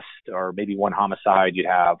one arrest or maybe one homicide. You'd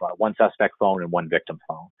have one suspect phone and one victim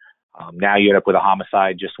phone. Now you end up with a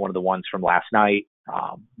homicide, just one of the ones from last night.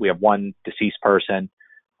 We have one deceased person.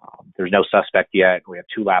 There's no suspect yet. We have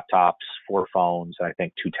 2 laptops, 4 phones, and I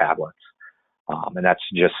think 2 tablets. And that's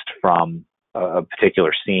just from a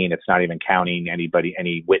particular scene. It's not even counting anybody,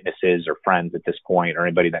 any witnesses or friends at this point, or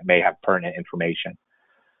anybody that may have pertinent information.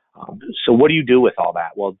 So what do you do with all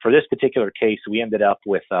that? Well, for this particular case, we ended up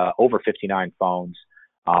with over 59 phones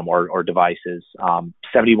or devices,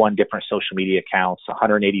 71 different social media accounts,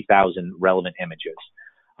 180,000 relevant images.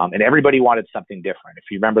 And everybody wanted something different. If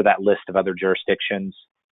you remember that list of other jurisdictions,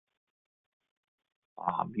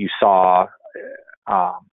 you saw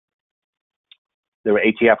there were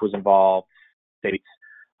ATF was involved, states,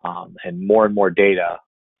 and more data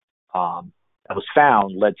that was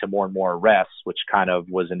found led to more and more arrests, which kind of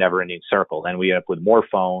was a never-ending circle. Then we ended up with more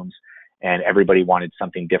phones, and everybody wanted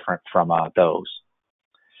something different from those.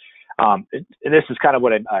 And this is kind of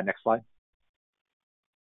what next slide.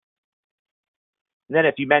 And then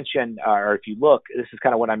if you mention, or if you look, this is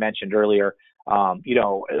kind of what I mentioned earlier. You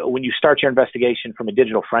know, when you start your investigation from a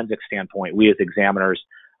digital forensic standpoint, we as examiners,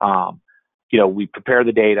 you know, we prepare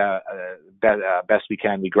the data best we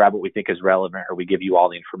can. We grab what we think is relevant, or we give you all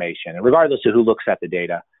the information. And regardless of who looks at the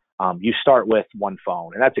data, you start with one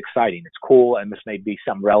phone, and that's exciting. It's cool, and this may be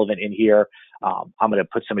something relevant in here. I'm going to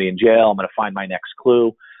put somebody in jail. I'm going to find my next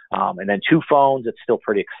clue. And then 2 phones, it's still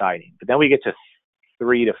pretty exciting. But then we get to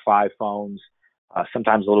 3 to 5 phones,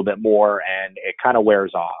 sometimes a little bit more, and it kind of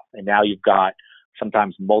wears off. And now you've got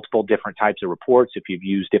sometimes multiple different types of reports if you've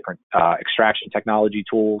used different extraction technology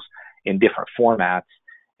tools in different formats.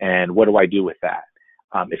 And what do I do with that?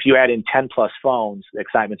 If you add in 10 plus phones, the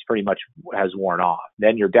excitement's pretty much has worn off.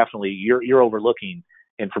 Then you're overlooking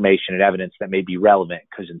information and evidence that may be relevant,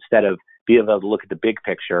 because instead of being able to look at the big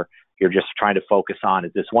picture, you're just trying to focus on,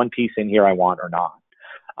 is this one piece in here I want or not?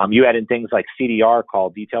 You add in things like CDR,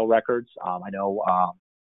 called detail records. I know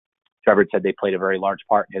Trevor said they played a very large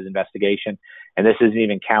part in his investigation, and this isn't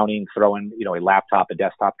even counting throwing, you know, a laptop, a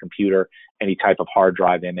desktop computer, any type of hard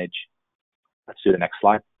drive image. Let's do the next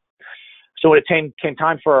slide. So when it came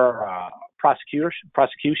time for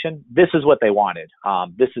prosecution, this is what they wanted.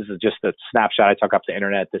 This is just a snapshot I took off the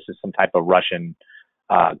internet. This is some type of Russian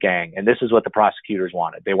gang, and this is what the prosecutors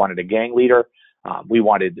wanted. They wanted a gang leader. We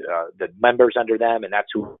wanted the members under them, and that's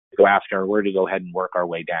who we go after. We're to go ahead and work our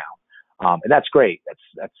way down, and that's great.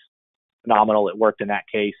 That's phenomenal. It worked in that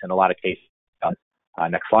case, and a lot of cases.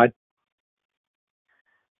 Next slide.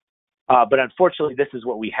 But unfortunately, this is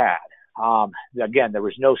what we had. Again, there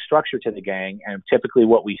was no structure to the gang, and typically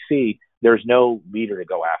what we see, there's no leader to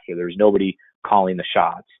go after. There's nobody calling the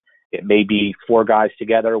shots. It may be 4 guys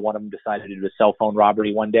together. One of them decided to do a cell phone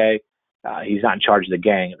robbery one day. He's not in charge of the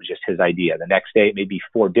gang. It was just his idea. The next day, it may be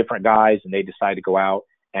 4 different guys, and they decide to go out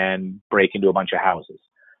and break into a bunch of houses.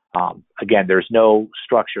 Again, there's no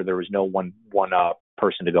structure. There was no one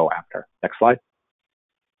person to go after. Next slide.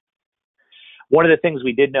 One of the things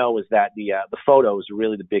we did know is that the photos are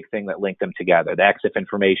really the big thing that linked them together. The EXIF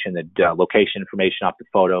information, the location information off the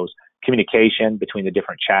photos, communication between the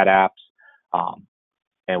different chat apps,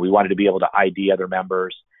 and we wanted to be able to ID other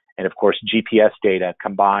members, and of course GPS data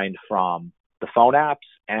combined from the phone apps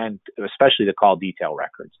and especially the call detail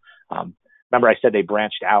records. Remember, I said they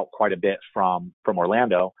branched out quite a bit from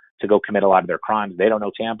Orlando to go commit a lot of their crimes. They don't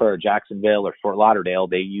know Tampa or Jacksonville or Fort Lauderdale.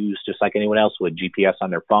 They use, just like anyone else would, GPS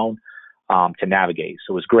on their phone to navigate.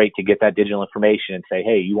 So it was great to get that digital information and say,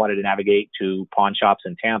 hey, you wanted to navigate to pawn shops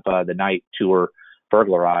in Tampa the night 2 were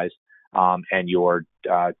burglarized, and your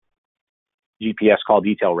GPS call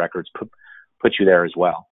detail records put you there as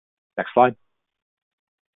well. Next slide.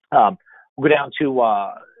 We'll go down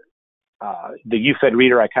to the UFED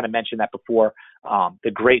reader. I kind of mentioned that before.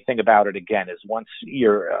 The great thing about it, again, is once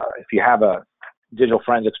you're, if you have a digital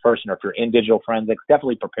forensics person, or if you're in digital forensics,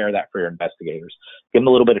 definitely prepare that for your investigators. Give them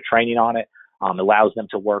a little bit of training on it. allows them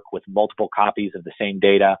to work with multiple copies of the same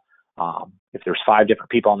data. If there's 5 different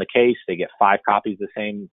people on the case, they get 5 copies of the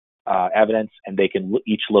same evidence, and they can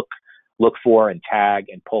each look for and tag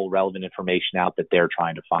and pull relevant information out that they're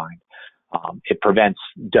trying to find. It prevents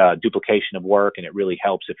duplication of work, and it really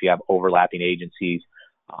helps if you have overlapping agencies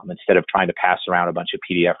instead of trying to pass around a bunch of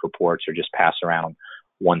PDF reports or just pass around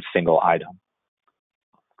one single item.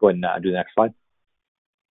 Go ahead and do the next slide.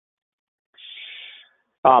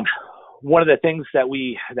 One of the things that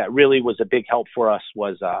really was a big help for us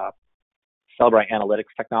was Celebrite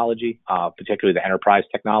Analytics technology, particularly the enterprise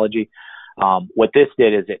technology. What this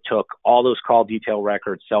did is it took all those call detail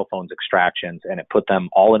records, cell phones, extractions, and it put them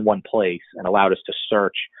all in one place and allowed us to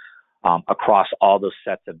search across all those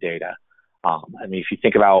sets of data. I mean, if you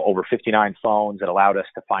think about over 59 phones, it allowed us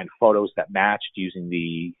to find photos that matched using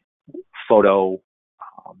the photo,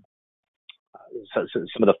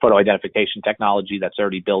 some of the photo identification technology that's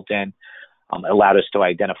already built in. It allowed us to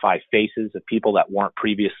identify faces of people that weren't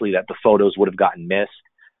previously, that the photos would have gotten missed.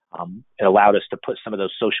 It allowed us to put some of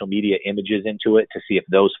those social media images into it to see if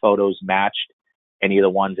those photos matched any of the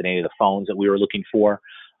ones in any of the phones that we were looking for.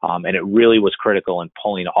 And it really was critical in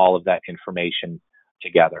pulling all of that information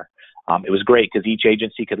together. It was great because each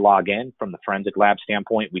agency could log in from the forensic lab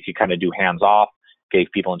standpoint. We could kind of do hands-off, gave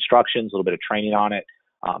people instructions, a little bit of training on it.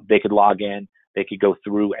 They could log in, they could go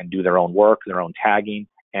through and do their own work, their own tagging,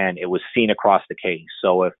 and it was seen across the case.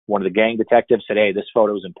 So if one of the gang detectives said, hey, this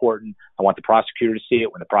photo is important, I want the prosecutor to see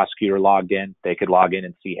it, when the prosecutor logged in, they could log in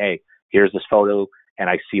and see, hey, here's this photo, and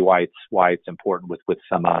I see why it's important with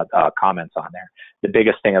some comments on there. The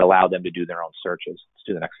biggest thing, it allowed them to do their own searches. Let's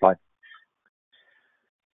do the next slide.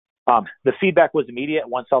 The feedback was immediate.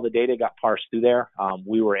 Once all the data got parsed through there,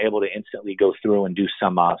 we were able to instantly go through and do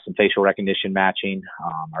some facial recognition matching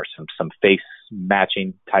or some face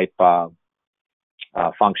matching type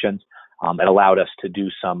functions. It allowed us to do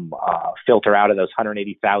some filter out of those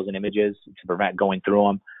 180,000 images to prevent going through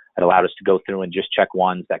them. It allowed us to go through and just check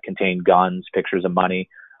ones that contained guns, pictures of money.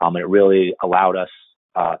 And it really allowed us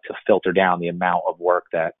to filter down the amount of work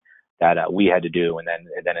that we had to do, and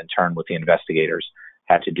then in turn with the investigators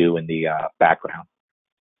had to do in the background.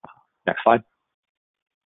 Next slide.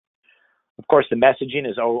 Of course, the messaging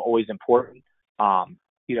is always important.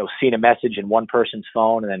 Seeing a message in one person's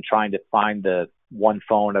phone and then trying to find the one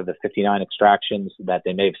phone of the 59 extractions that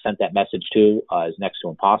they may have sent that message to is next to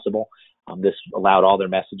impossible. This allowed all their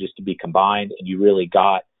messages to be combined, and you really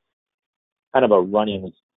got kind of a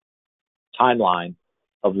running timeline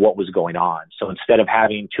of what was going on. So instead of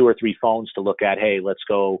having 2 or 3 phones to look at, hey, let's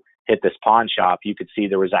go hit this pawn shop, you could see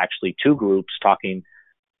there was actually 2 groups talking,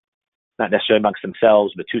 not necessarily amongst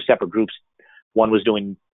themselves, but 2 separate groups. One was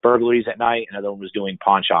doing burglaries at night, and another one was doing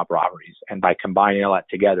pawn shop robberies. And by combining all that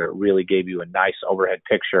together, it really gave you a nice overhead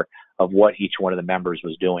picture of what each one of the members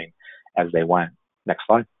was doing as they went. Next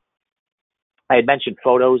slide. I had mentioned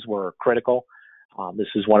photos were critical. This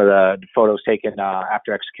is one of the photos taken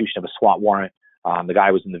after execution of a SWAT warrant. The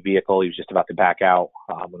guy was in the vehicle. He was just about to back out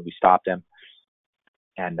when we stopped him.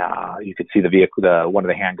 And you could see the vehicle, one of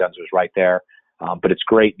the handguns was right there. But it's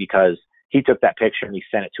great because he took that picture and he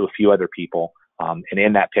sent it to a few other people. And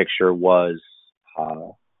in that picture was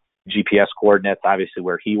GPS coordinates, obviously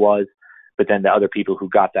where he was. But then the other people who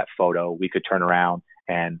got that photo, we could turn around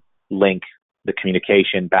and link the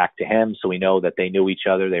communication back to him, so we know that they knew each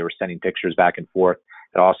other. They were sending pictures back and forth.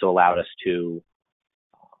 It also allowed us to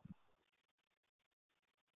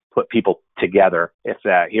put people together. If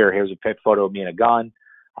here's a photo of me and a gun.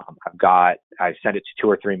 I sent it to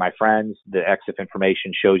 2 or 3 of my friends. The EXIF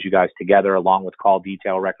information shows you guys together along with call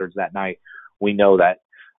detail records that night. We know that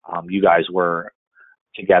you guys were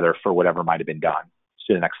together for whatever might have been done. Let's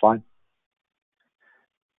do the next slide.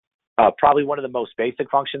 Probably one of the most basic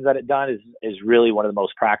functions that it done is really one of the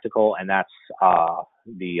most practical, and that's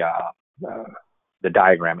the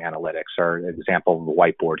diagram analytics, or example of the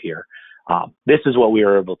whiteboard here. This is what we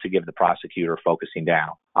were able to give the prosecutor focusing down.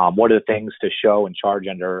 One of the things to show and charge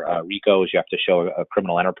under RICO is you have to show a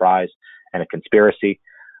criminal enterprise and a conspiracy.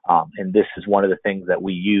 And this is one of the things that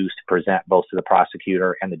we use to present both to the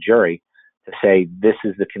prosecutor and the jury to say this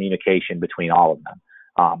is the communication between all of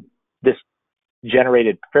them. This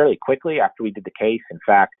generated fairly quickly after we did the case. In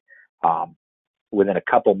fact, within a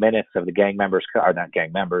couple minutes of the gang members, or not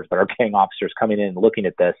gang members, but our gang officers coming in and looking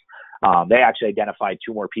at this, they actually identified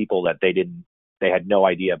 2 more people that they had no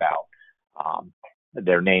idea about.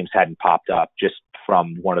 Their names hadn't popped up just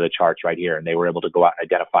from one of the charts right here, and they were able to go out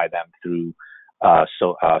and identify them through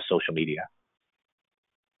social media.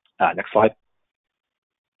 Next slide.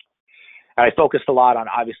 I focused a lot on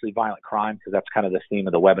obviously violent crime because that's kind of the theme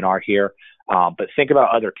of the webinar here. But think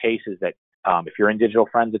about other cases that if you're in digital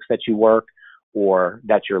forensics that you work, or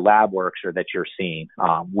that your lab works, or that you're seeing.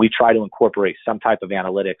 We try to incorporate some type of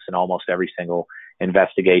analytics in almost every single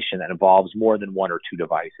investigation that involves more than one or two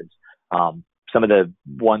devices. Some of the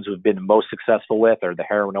ones we've been most successful with are the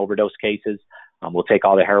heroin overdose cases. We'll take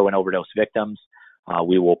all the heroin overdose victims.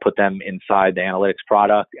 We will put them inside the analytics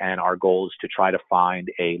product, and our goal is to try to find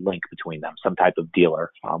a link between them, some type of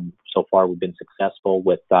dealer. So far, we've been successful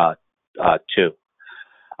with two.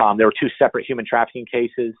 There were two separate human trafficking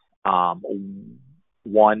cases.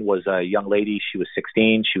 One was a young lady. She was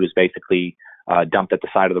 16. She was basically dumped at the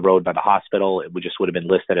side of the road by the hospital. It just would have been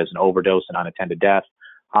listed as an overdose and unattended death.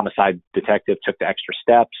 Homicide detective took the extra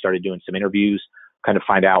step, started doing some interviews, kind of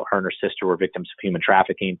find out her and her sister were victims of human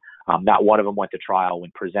trafficking. Not one of them went to trial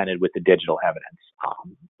when presented with the digital evidence.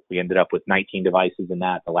 We ended up with 19 devices in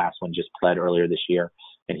that. The last one just pled earlier this year,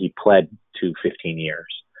 and he pled to 15 years.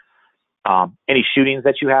 Any shootings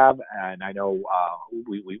that you have, and I know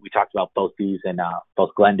we talked about both these in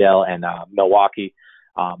both Glendale and Milwaukee.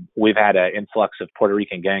 We've had an influx of Puerto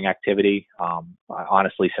Rican gang activity,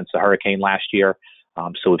 honestly, since the hurricane last year.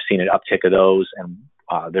 So we've seen an uptick of those, and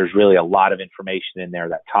there's really a lot of information in there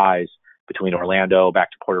that ties between Orlando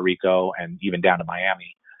back to Puerto Rico and even down to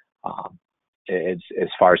Miami, as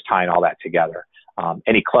far as tying all that together.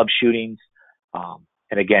 Any club shootings,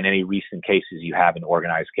 and again, any recent cases you have in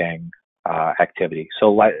organized gang activity.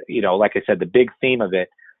 So, like I said, the big theme of it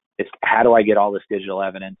is how do I get all this digital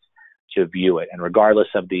evidence to view it? And regardless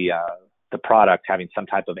of the product, having some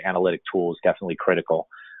type of analytic tool is definitely critical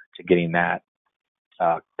to getting that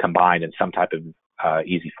combined in some type of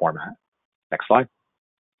easy format. Next slide.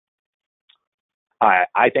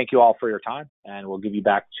 I thank you all for your time, and we'll give you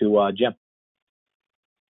back to Jim.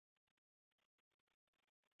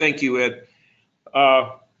 Thank you, Ed.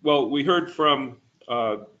 Well, we heard from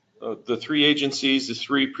the three agencies, the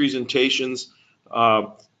three presentations,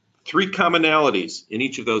 three commonalities in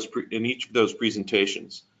each of those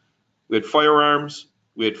presentations. We had firearms,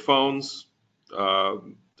 we had phones,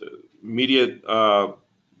 media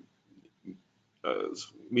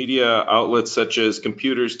outlets such as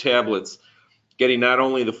computers, tablets, getting not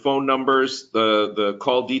only the phone numbers, the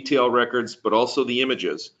call detail records, but also the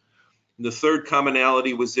images. And the third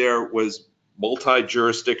commonality was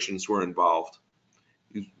multi-jurisdictions were involved.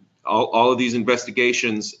 All of these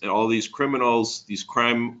investigations and all these criminals, these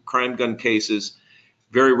crime gun cases,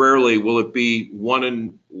 very rarely will it be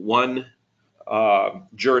one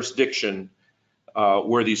jurisdiction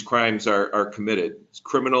where these crimes are committed.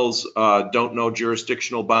 Criminals don't know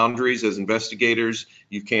jurisdictional boundaries. As investigators,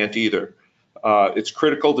 you can't either. It's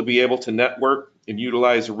critical to be able to network and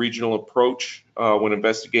utilize a regional approach when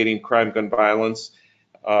investigating crime gun violence,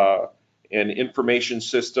 and information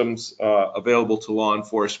systems available to law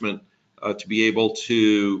enforcement to be able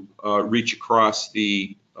to reach across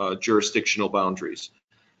the jurisdictional boundaries.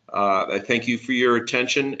 I thank you for your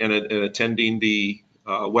attention and attending the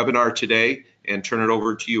webinar today, and turn it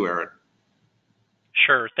over to you, Aaron.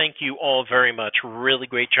 Sure. Thank you all very much. Really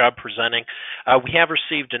great job presenting. We have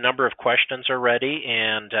received a number of questions already,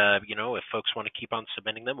 and if folks want to keep on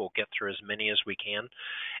submitting them, we'll get through as many as we can.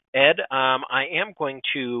 Ed, I am going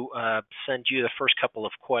to send you the first couple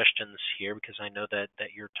of questions here because I know that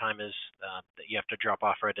your time is that you have to drop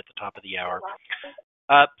off right at the top of the hour.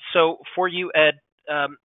 So for you, Ed,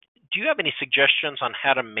 do you have any suggestions on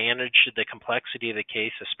how to manage the complexity of the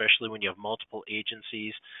case, especially when you have multiple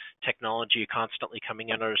agencies, technology constantly coming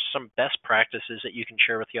in? Or some best practices that you can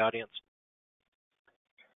share with the audience?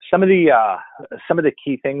 Some of the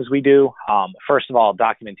key things we do. First of all,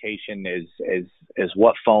 documentation is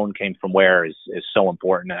what phone came from where is so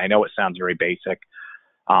important. And I know it sounds very basic,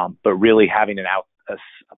 but really having a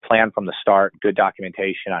plan from the start, good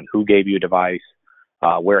documentation on who gave you a device,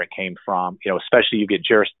 where it came from. Especially you get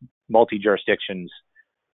multi-jurisdictions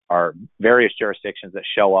or various jurisdictions that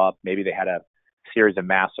show up. Maybe they had a series of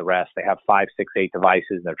mass arrests. They have 5, 6, 8 devices,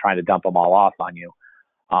 and they're trying to dump them all off on you.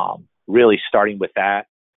 Really starting with that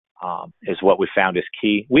is what we found is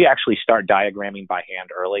key. We actually start diagramming by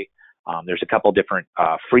hand early. There's a couple different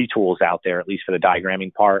free tools out there, at least for the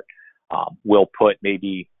diagramming part. We'll put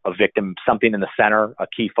maybe a victim, something in the center, a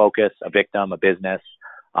key focus, a victim, a business,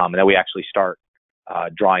 and then we actually start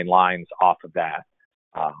drawing lines off of that.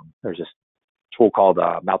 There's this tool called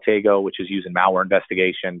Maltego, which is used in malware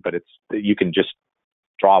investigation, but you can just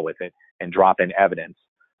draw with it and drop in evidence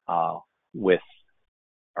with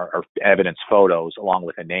or evidence photos along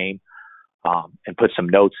with a name, and put some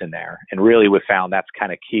notes in there. And really we found that's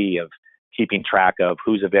kind of key of keeping track of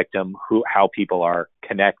who's a victim, how people are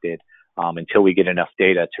connected, until we get enough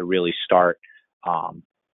data to really start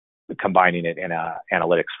combining it in a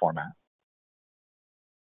analytics format.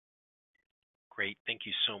 Great. Thank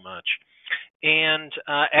you so much. And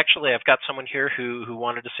actually, I've got someone here who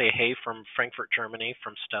wanted to say hey from Frankfurt, Germany,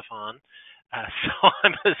 from Stefan. So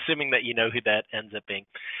I'm assuming that you know who that ends up being.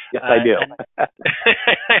 Yes, I do.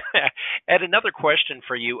 And another question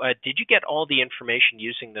for you: did you get all the information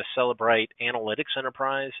using the Celebrite Analytics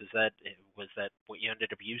Enterprise? Was that what you ended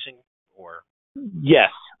up using, or? Yes.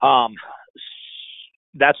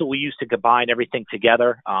 That's what we use to combine everything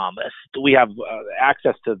together. We have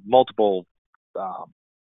access to multiple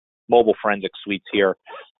mobile forensic suites here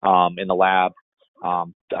in the lab.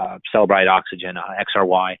 Celebrite, Oxygen,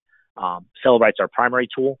 XRY. Celebrite's our primary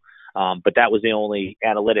tool, but that was the only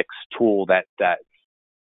analytics tool that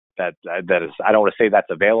is. I don't want to say that's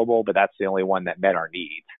available, but that's the only one that met our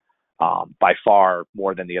needs by far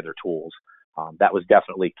more than the other tools. That was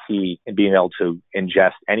definitely key in being able to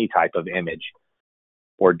ingest any type of image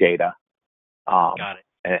or data. Got it.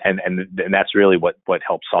 And that's really what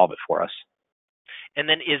helped solve it for us. And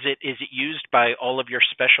then is it used by all of your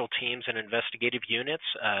special teams and investigative units?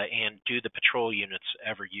 And do the patrol units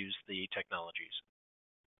ever use the technologies?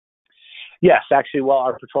 Yes, actually, well,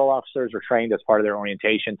 our patrol officers are trained as part of their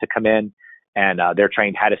orientation to come in, and they're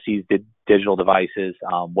trained how to seize digital devices,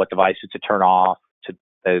 what devices to turn off,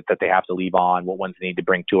 that they have to leave on, what ones they need to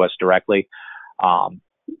bring to us directly.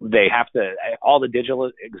 They have to, all the digital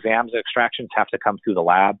exams, extractions have to come through the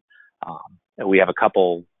lab. And we have a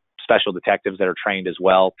couple special detectives that are trained as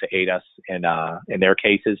well to aid us in their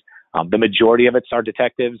cases. The majority of it's our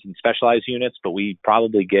detectives and specialized units, but we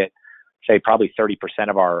probably get, say, probably 30%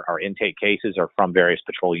 of our intake cases are from various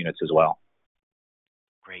patrol units as well.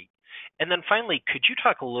 Great. And then finally, could you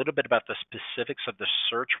talk a little bit about the specifics of the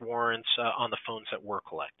search warrants on the phones that were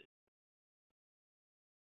collected?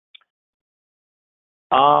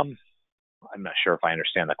 I'm not sure if I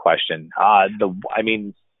understand the question. I'm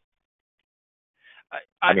guessing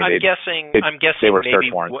they were maybe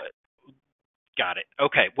search warrants. Got it.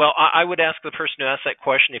 Okay. Well, I would ask the person who asked that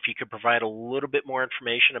question if you could provide a little bit more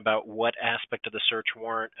information about what aspect of the search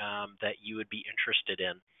warrant that you would be interested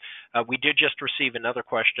in. We did just receive another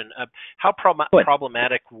question. How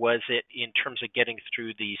problematic was it in terms of getting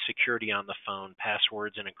through the security on the phone,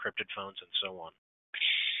 passwords and encrypted phones and so on?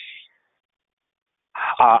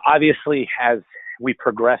 Obviously, as we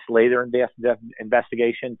progressed later in the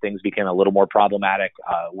investigation, things became a little more problematic.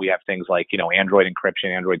 We have things like, Android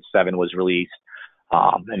encryption. Android 7 was released,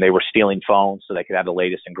 and they were stealing phones so they could have the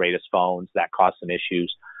latest and greatest phones. That caused some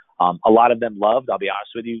issues. A lot of them I'll be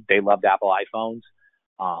honest with you, they loved Apple iPhones.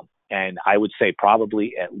 And I would say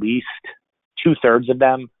probably at least 2/3 of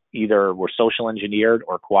them either were social engineered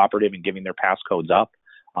or cooperative in giving their passcodes up.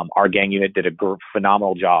 Our gang unit did a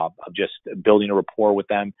phenomenal job of just building a rapport with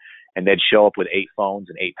them, and they'd show up with 8 phones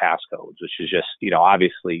and 8 passcodes, which is just,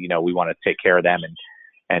 obviously, we want to take care of them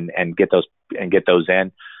and get those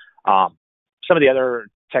in. Some of the other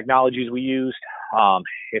technologies we used,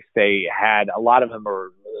 if they had, a lot of them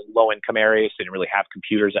are low income areas, they didn't really have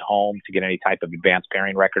computers at home to get any type of advanced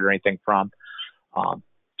pairing record or anything from.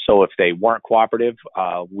 So if they weren't cooperative,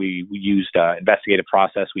 we used an investigative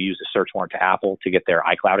process. We used a search warrant to Apple to get their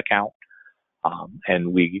iCloud account,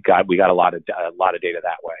 and we got a lot of data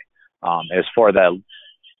that way. As for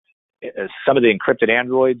some of the encrypted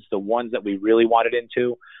Androids, the ones that we really wanted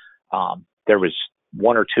into, there was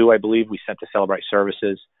 1 or 2, I believe, we sent to Celebrite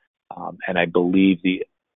Services, and I believe the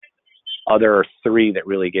other 3 that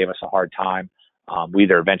really gave us a hard time. We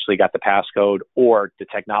either eventually got the passcode or the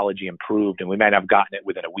technology improved, and we might have gotten it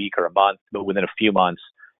within a week or a month, but within a few months,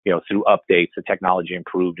 through updates, the technology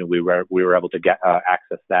improved, and we were able to get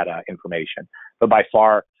access that information. But by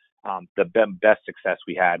far, the best success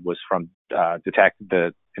we had was from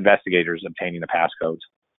the investigators obtaining the passcodes.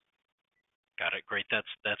 Got it. Great.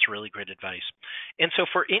 That's really great advice. And so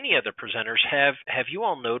for any other presenters, have you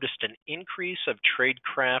all noticed an increase of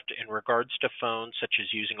tradecraft in regards to phones, such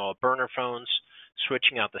as using all burner phones,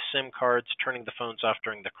 switching out the SIM cards, turning the phones off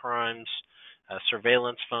during the crimes,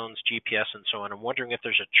 surveillance phones, GPS, and so on? I'm wondering if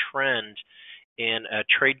there's a trend in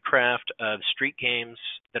tradecraft of street games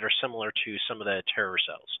that are similar to some of the terror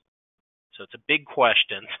cells. So it's a big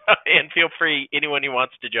question, and feel free, anyone who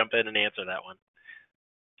wants to jump in and answer that one.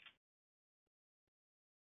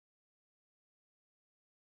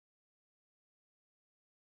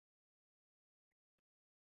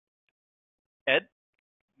 Ed,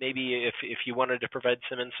 maybe if you wanted to provide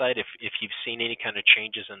some insight, if you've seen any kind of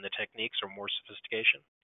changes in the techniques or more sophistication.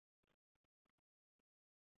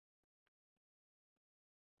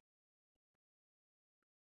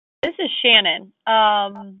 This is Shannon.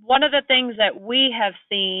 One of the things that we have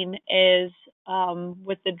seen is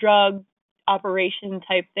with the drug operation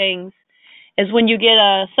type things is when you get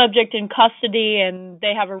a subject in custody and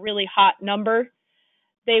they have a really hot number,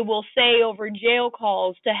 they will say over jail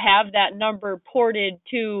calls to have that number ported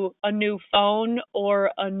to a new phone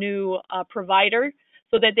or a new provider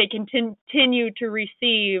so that they can continue to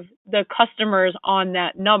receive the customers on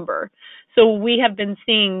that number. So we have been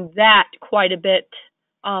seeing that quite a bit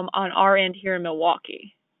on our end here in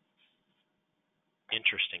Milwaukee.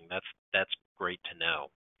 Interesting. That's great to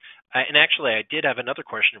know. And actually, I did have another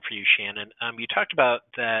question for you, Shannon. You talked about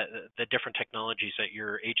the different technologies that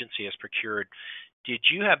your agency has procured. Did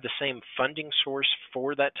you have the same funding source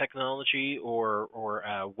for that technology, or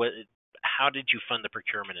what? How did you fund the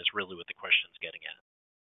procurement? Is really what the question's getting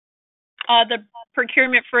at. The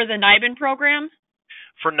procurement for the NIBIN program?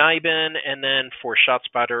 For NIBIN, and then for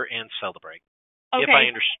ShotSpotter and Celebrate. Okay, if I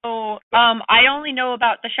understand. So I only know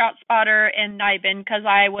about the ShotSpotter and NIBIN because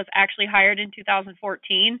I was actually hired in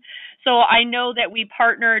 2014. So I know that we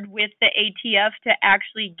partnered with the ATF to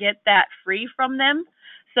actually get that free from them.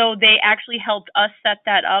 So they actually helped us set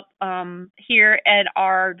that up here at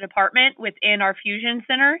our department within our fusion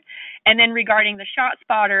center. And then regarding the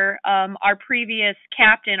ShotSpotter, our previous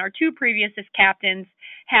captain, our two previous captains,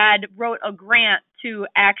 had wrote a grant to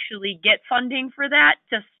actually get funding for that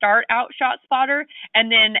to start out ShotSpotter. And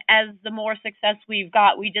then as the more success we've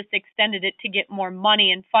got, we just extended it to get more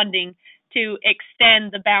money and funding to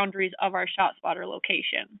extend the boundaries of our ShotSpotter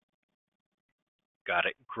location. Got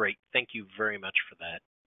it. Great. Thank you very much for that.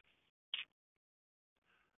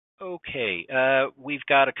 Okay, we've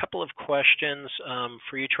got a couple of questions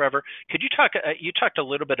for you, Trevor. Could you talk? You talked a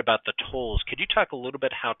little bit about the tolls. Could you talk a little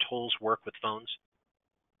bit how tolls work with phones?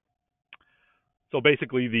 So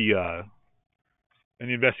basically, in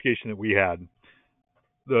the investigation that we had,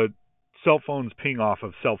 the cell phones ping off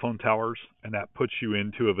of cell phone towers, and that puts you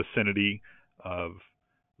into a vicinity of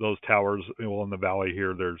those towers. Well, in the valley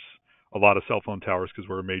here, there's a lot of cell phone towers because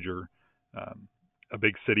we're a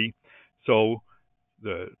big city. So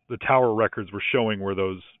the tower records were showing where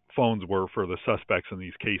those phones were for the suspects in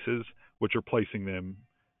these cases, which are placing them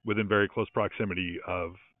within very close proximity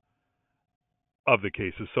of the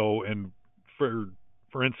cases. So, and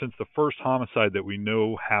for instance, the first homicide that we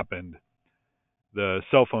know happened, the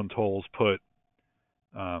cell phone tolls put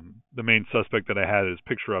the main suspect that I had his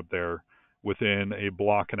picture up there within a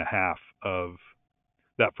block and a half of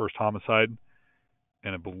that first homicide,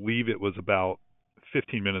 and I believe it was about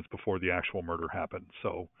 15 minutes before the actual murder happened.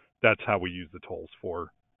 So that's how we use the tolls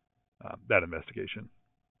for that investigation.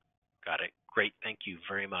 Got it. Great. Thank you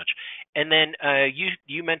very much. And then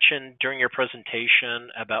you mentioned during your presentation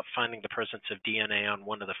about finding the presence of DNA on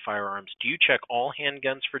one of the firearms. Do you check all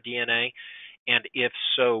handguns for DNA? And if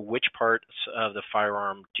so, which parts of the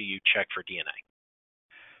firearm do you check for DNA?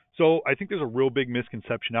 So I think there's a real big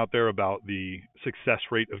misconception out there about the success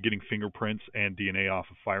rate of getting fingerprints and DNA off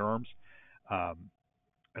of firearms.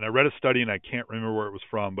 And I read a study, and I can't remember where it was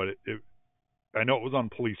from, but I know it was on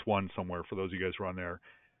Police One somewhere for those of you guys who are on there.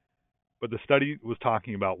 But the study was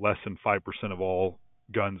talking about less than 5% of all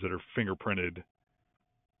guns that are fingerprinted.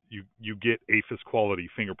 You get APHIS quality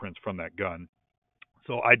fingerprints from that gun.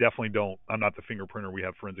 So I definitely don't. I'm not the fingerprinter. We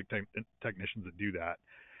have forensic technicians that do that.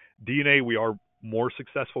 DNA, we are more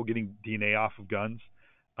successful getting DNA off of guns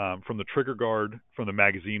from the trigger guard, from the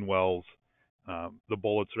magazine wells. The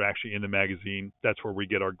bullets are actually in the magazine. That's where we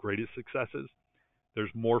get our greatest successes. There's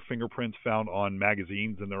more fingerprints found on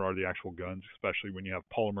magazines than there are the actual guns, especially when you have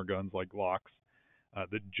polymer guns like Glocks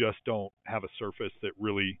that just don't have a surface that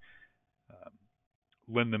really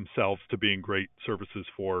lend themselves to being great surfaces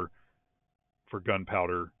for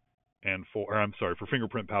gunpowder and for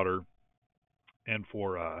fingerprint powder and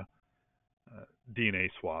for DNA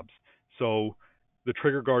swabs. So the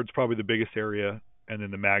trigger guard's probably the biggest area. And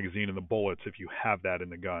then the magazine and the bullets, if you have that in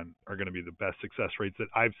the gun, are going to be the best success rates that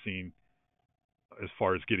I've seen as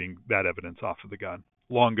far as getting that evidence off of the gun.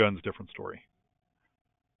 Long guns, different story.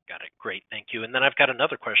 Got it. Great. Thank you. And then I've got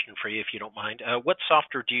another question for you, if you don't mind. What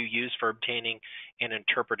software do you use for obtaining and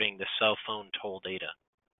interpreting the cell phone toll data?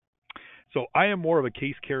 So I am more of a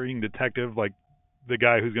case-carrying detective, like the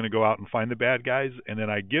guy who's going to go out and find the bad guys, and then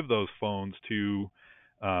I give those phones to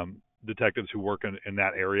detectives who work in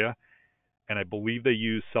that area. And I believe they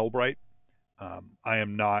use Celebrate. I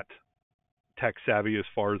am not tech savvy as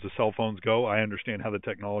far as the cell phones go. I understand how the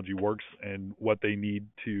technology works and what they need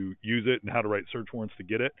to use it and how to write search warrants to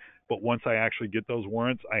get it. But once I actually get those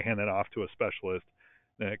warrants, I hand it off to a specialist.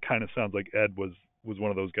 And it kind of sounds like Ed was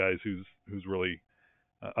one of those guys who's really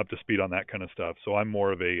up to speed on that kind of stuff. So I'm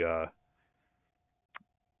more of a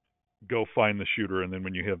go find the shooter, and then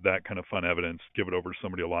when you have that kind of fun evidence, give it over to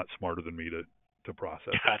somebody a lot smarter than me to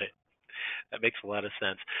process. Got it. That makes a lot of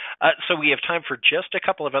sense. So we have time for just a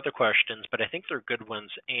couple of other questions, but I think they're good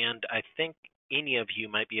ones, and I think any of you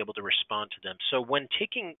might be able to respond to them. So when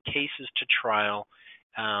taking cases to trial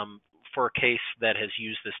for a case that has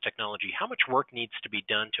used this technology, how much work needs to be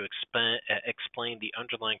done to explain the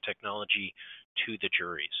underlying technology to the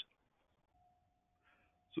juries?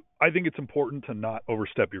 So I think it's important to not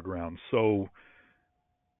overstep your grounds. So,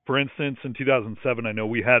 for instance, in 2007, I know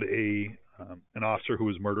we had an officer who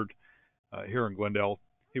was murdered here in Glendale.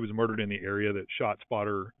 He was murdered in the area that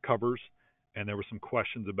ShotSpotter covers, and there were some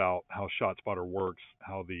questions about how ShotSpotter works,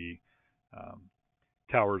 how the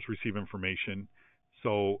towers receive information.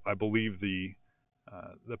 So I believe the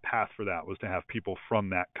path for that was to have people from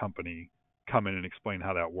that company come in and explain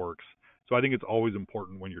how that works. So I think it's always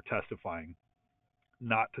important when you're testifying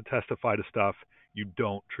not to testify to stuff you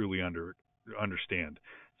don't truly understand.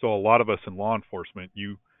 So a lot of us in law enforcement,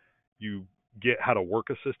 you get how to work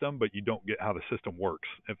a system, but you don't get how the system works,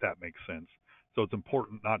 if that makes sense. So it's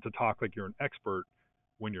important not to talk like you're an expert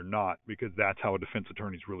when you're not, because that's how a defense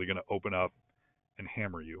attorney is really going to open up and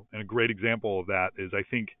hammer you. And a great example of that is, I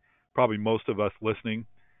think probably most of us listening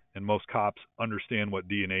and most cops understand what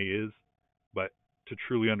DNA is, but to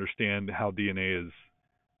truly understand how DNA is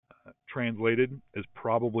translated is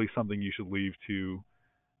probably something you should leave to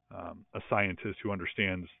a scientist who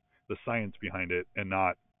understands the science behind it, and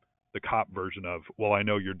not the cop version of, well, I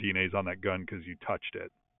know your DNA's on that gun because you touched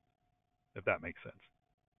it, if that makes sense.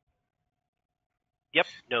 Yep.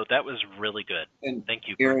 No, that was really good. And Thank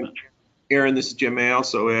you very much. Aaron, this is Jim. May I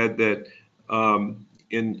also add that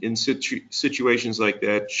in situations like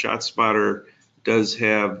that, ShotSpotter does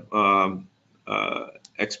have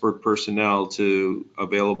expert personnel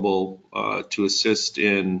available to assist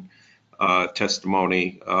in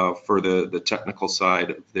testimony for the technical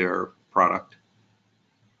side of their product.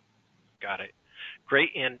 Got it.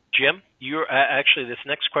 Great. And Jim, you're actually, this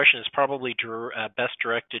next question is probably best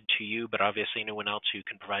directed to you, but obviously anyone else who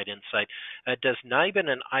can provide insight. Does NIBIN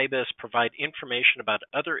and IBIS provide information about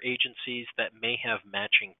other agencies that may have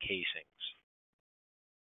matching casings?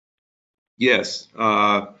 Yes,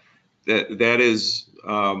 that is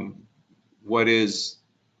what is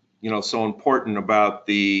so important about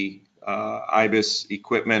the IBIS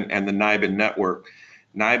equipment and the NIBIN network.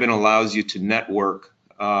 NIBIN allows you to network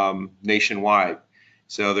nationwide.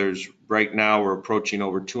 So right now we're approaching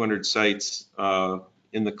over 200 sites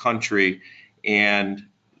in the country, and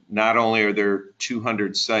not only are there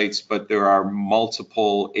 200 sites, but there are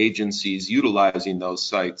multiple agencies utilizing those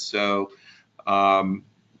sites. So law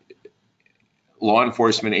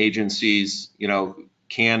enforcement agencies,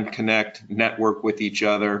 can connect, network with each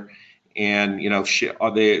other, and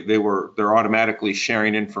they're automatically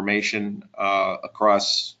sharing information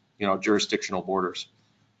across jurisdictional borders.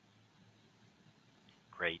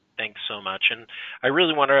 Great, thanks so much. And I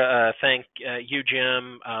really want to thank you,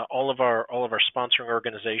 Jim, all of our sponsoring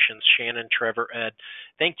organizations, Shannon, Trevor, Ed.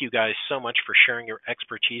 Thank you guys so much for sharing your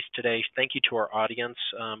expertise today. Thank you to our audience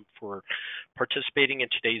for participating in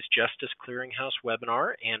today's Justice Clearinghouse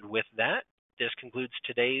webinar. And with that, this concludes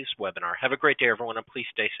today's webinar. Have a great day, everyone, and please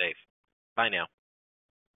stay safe. Bye now.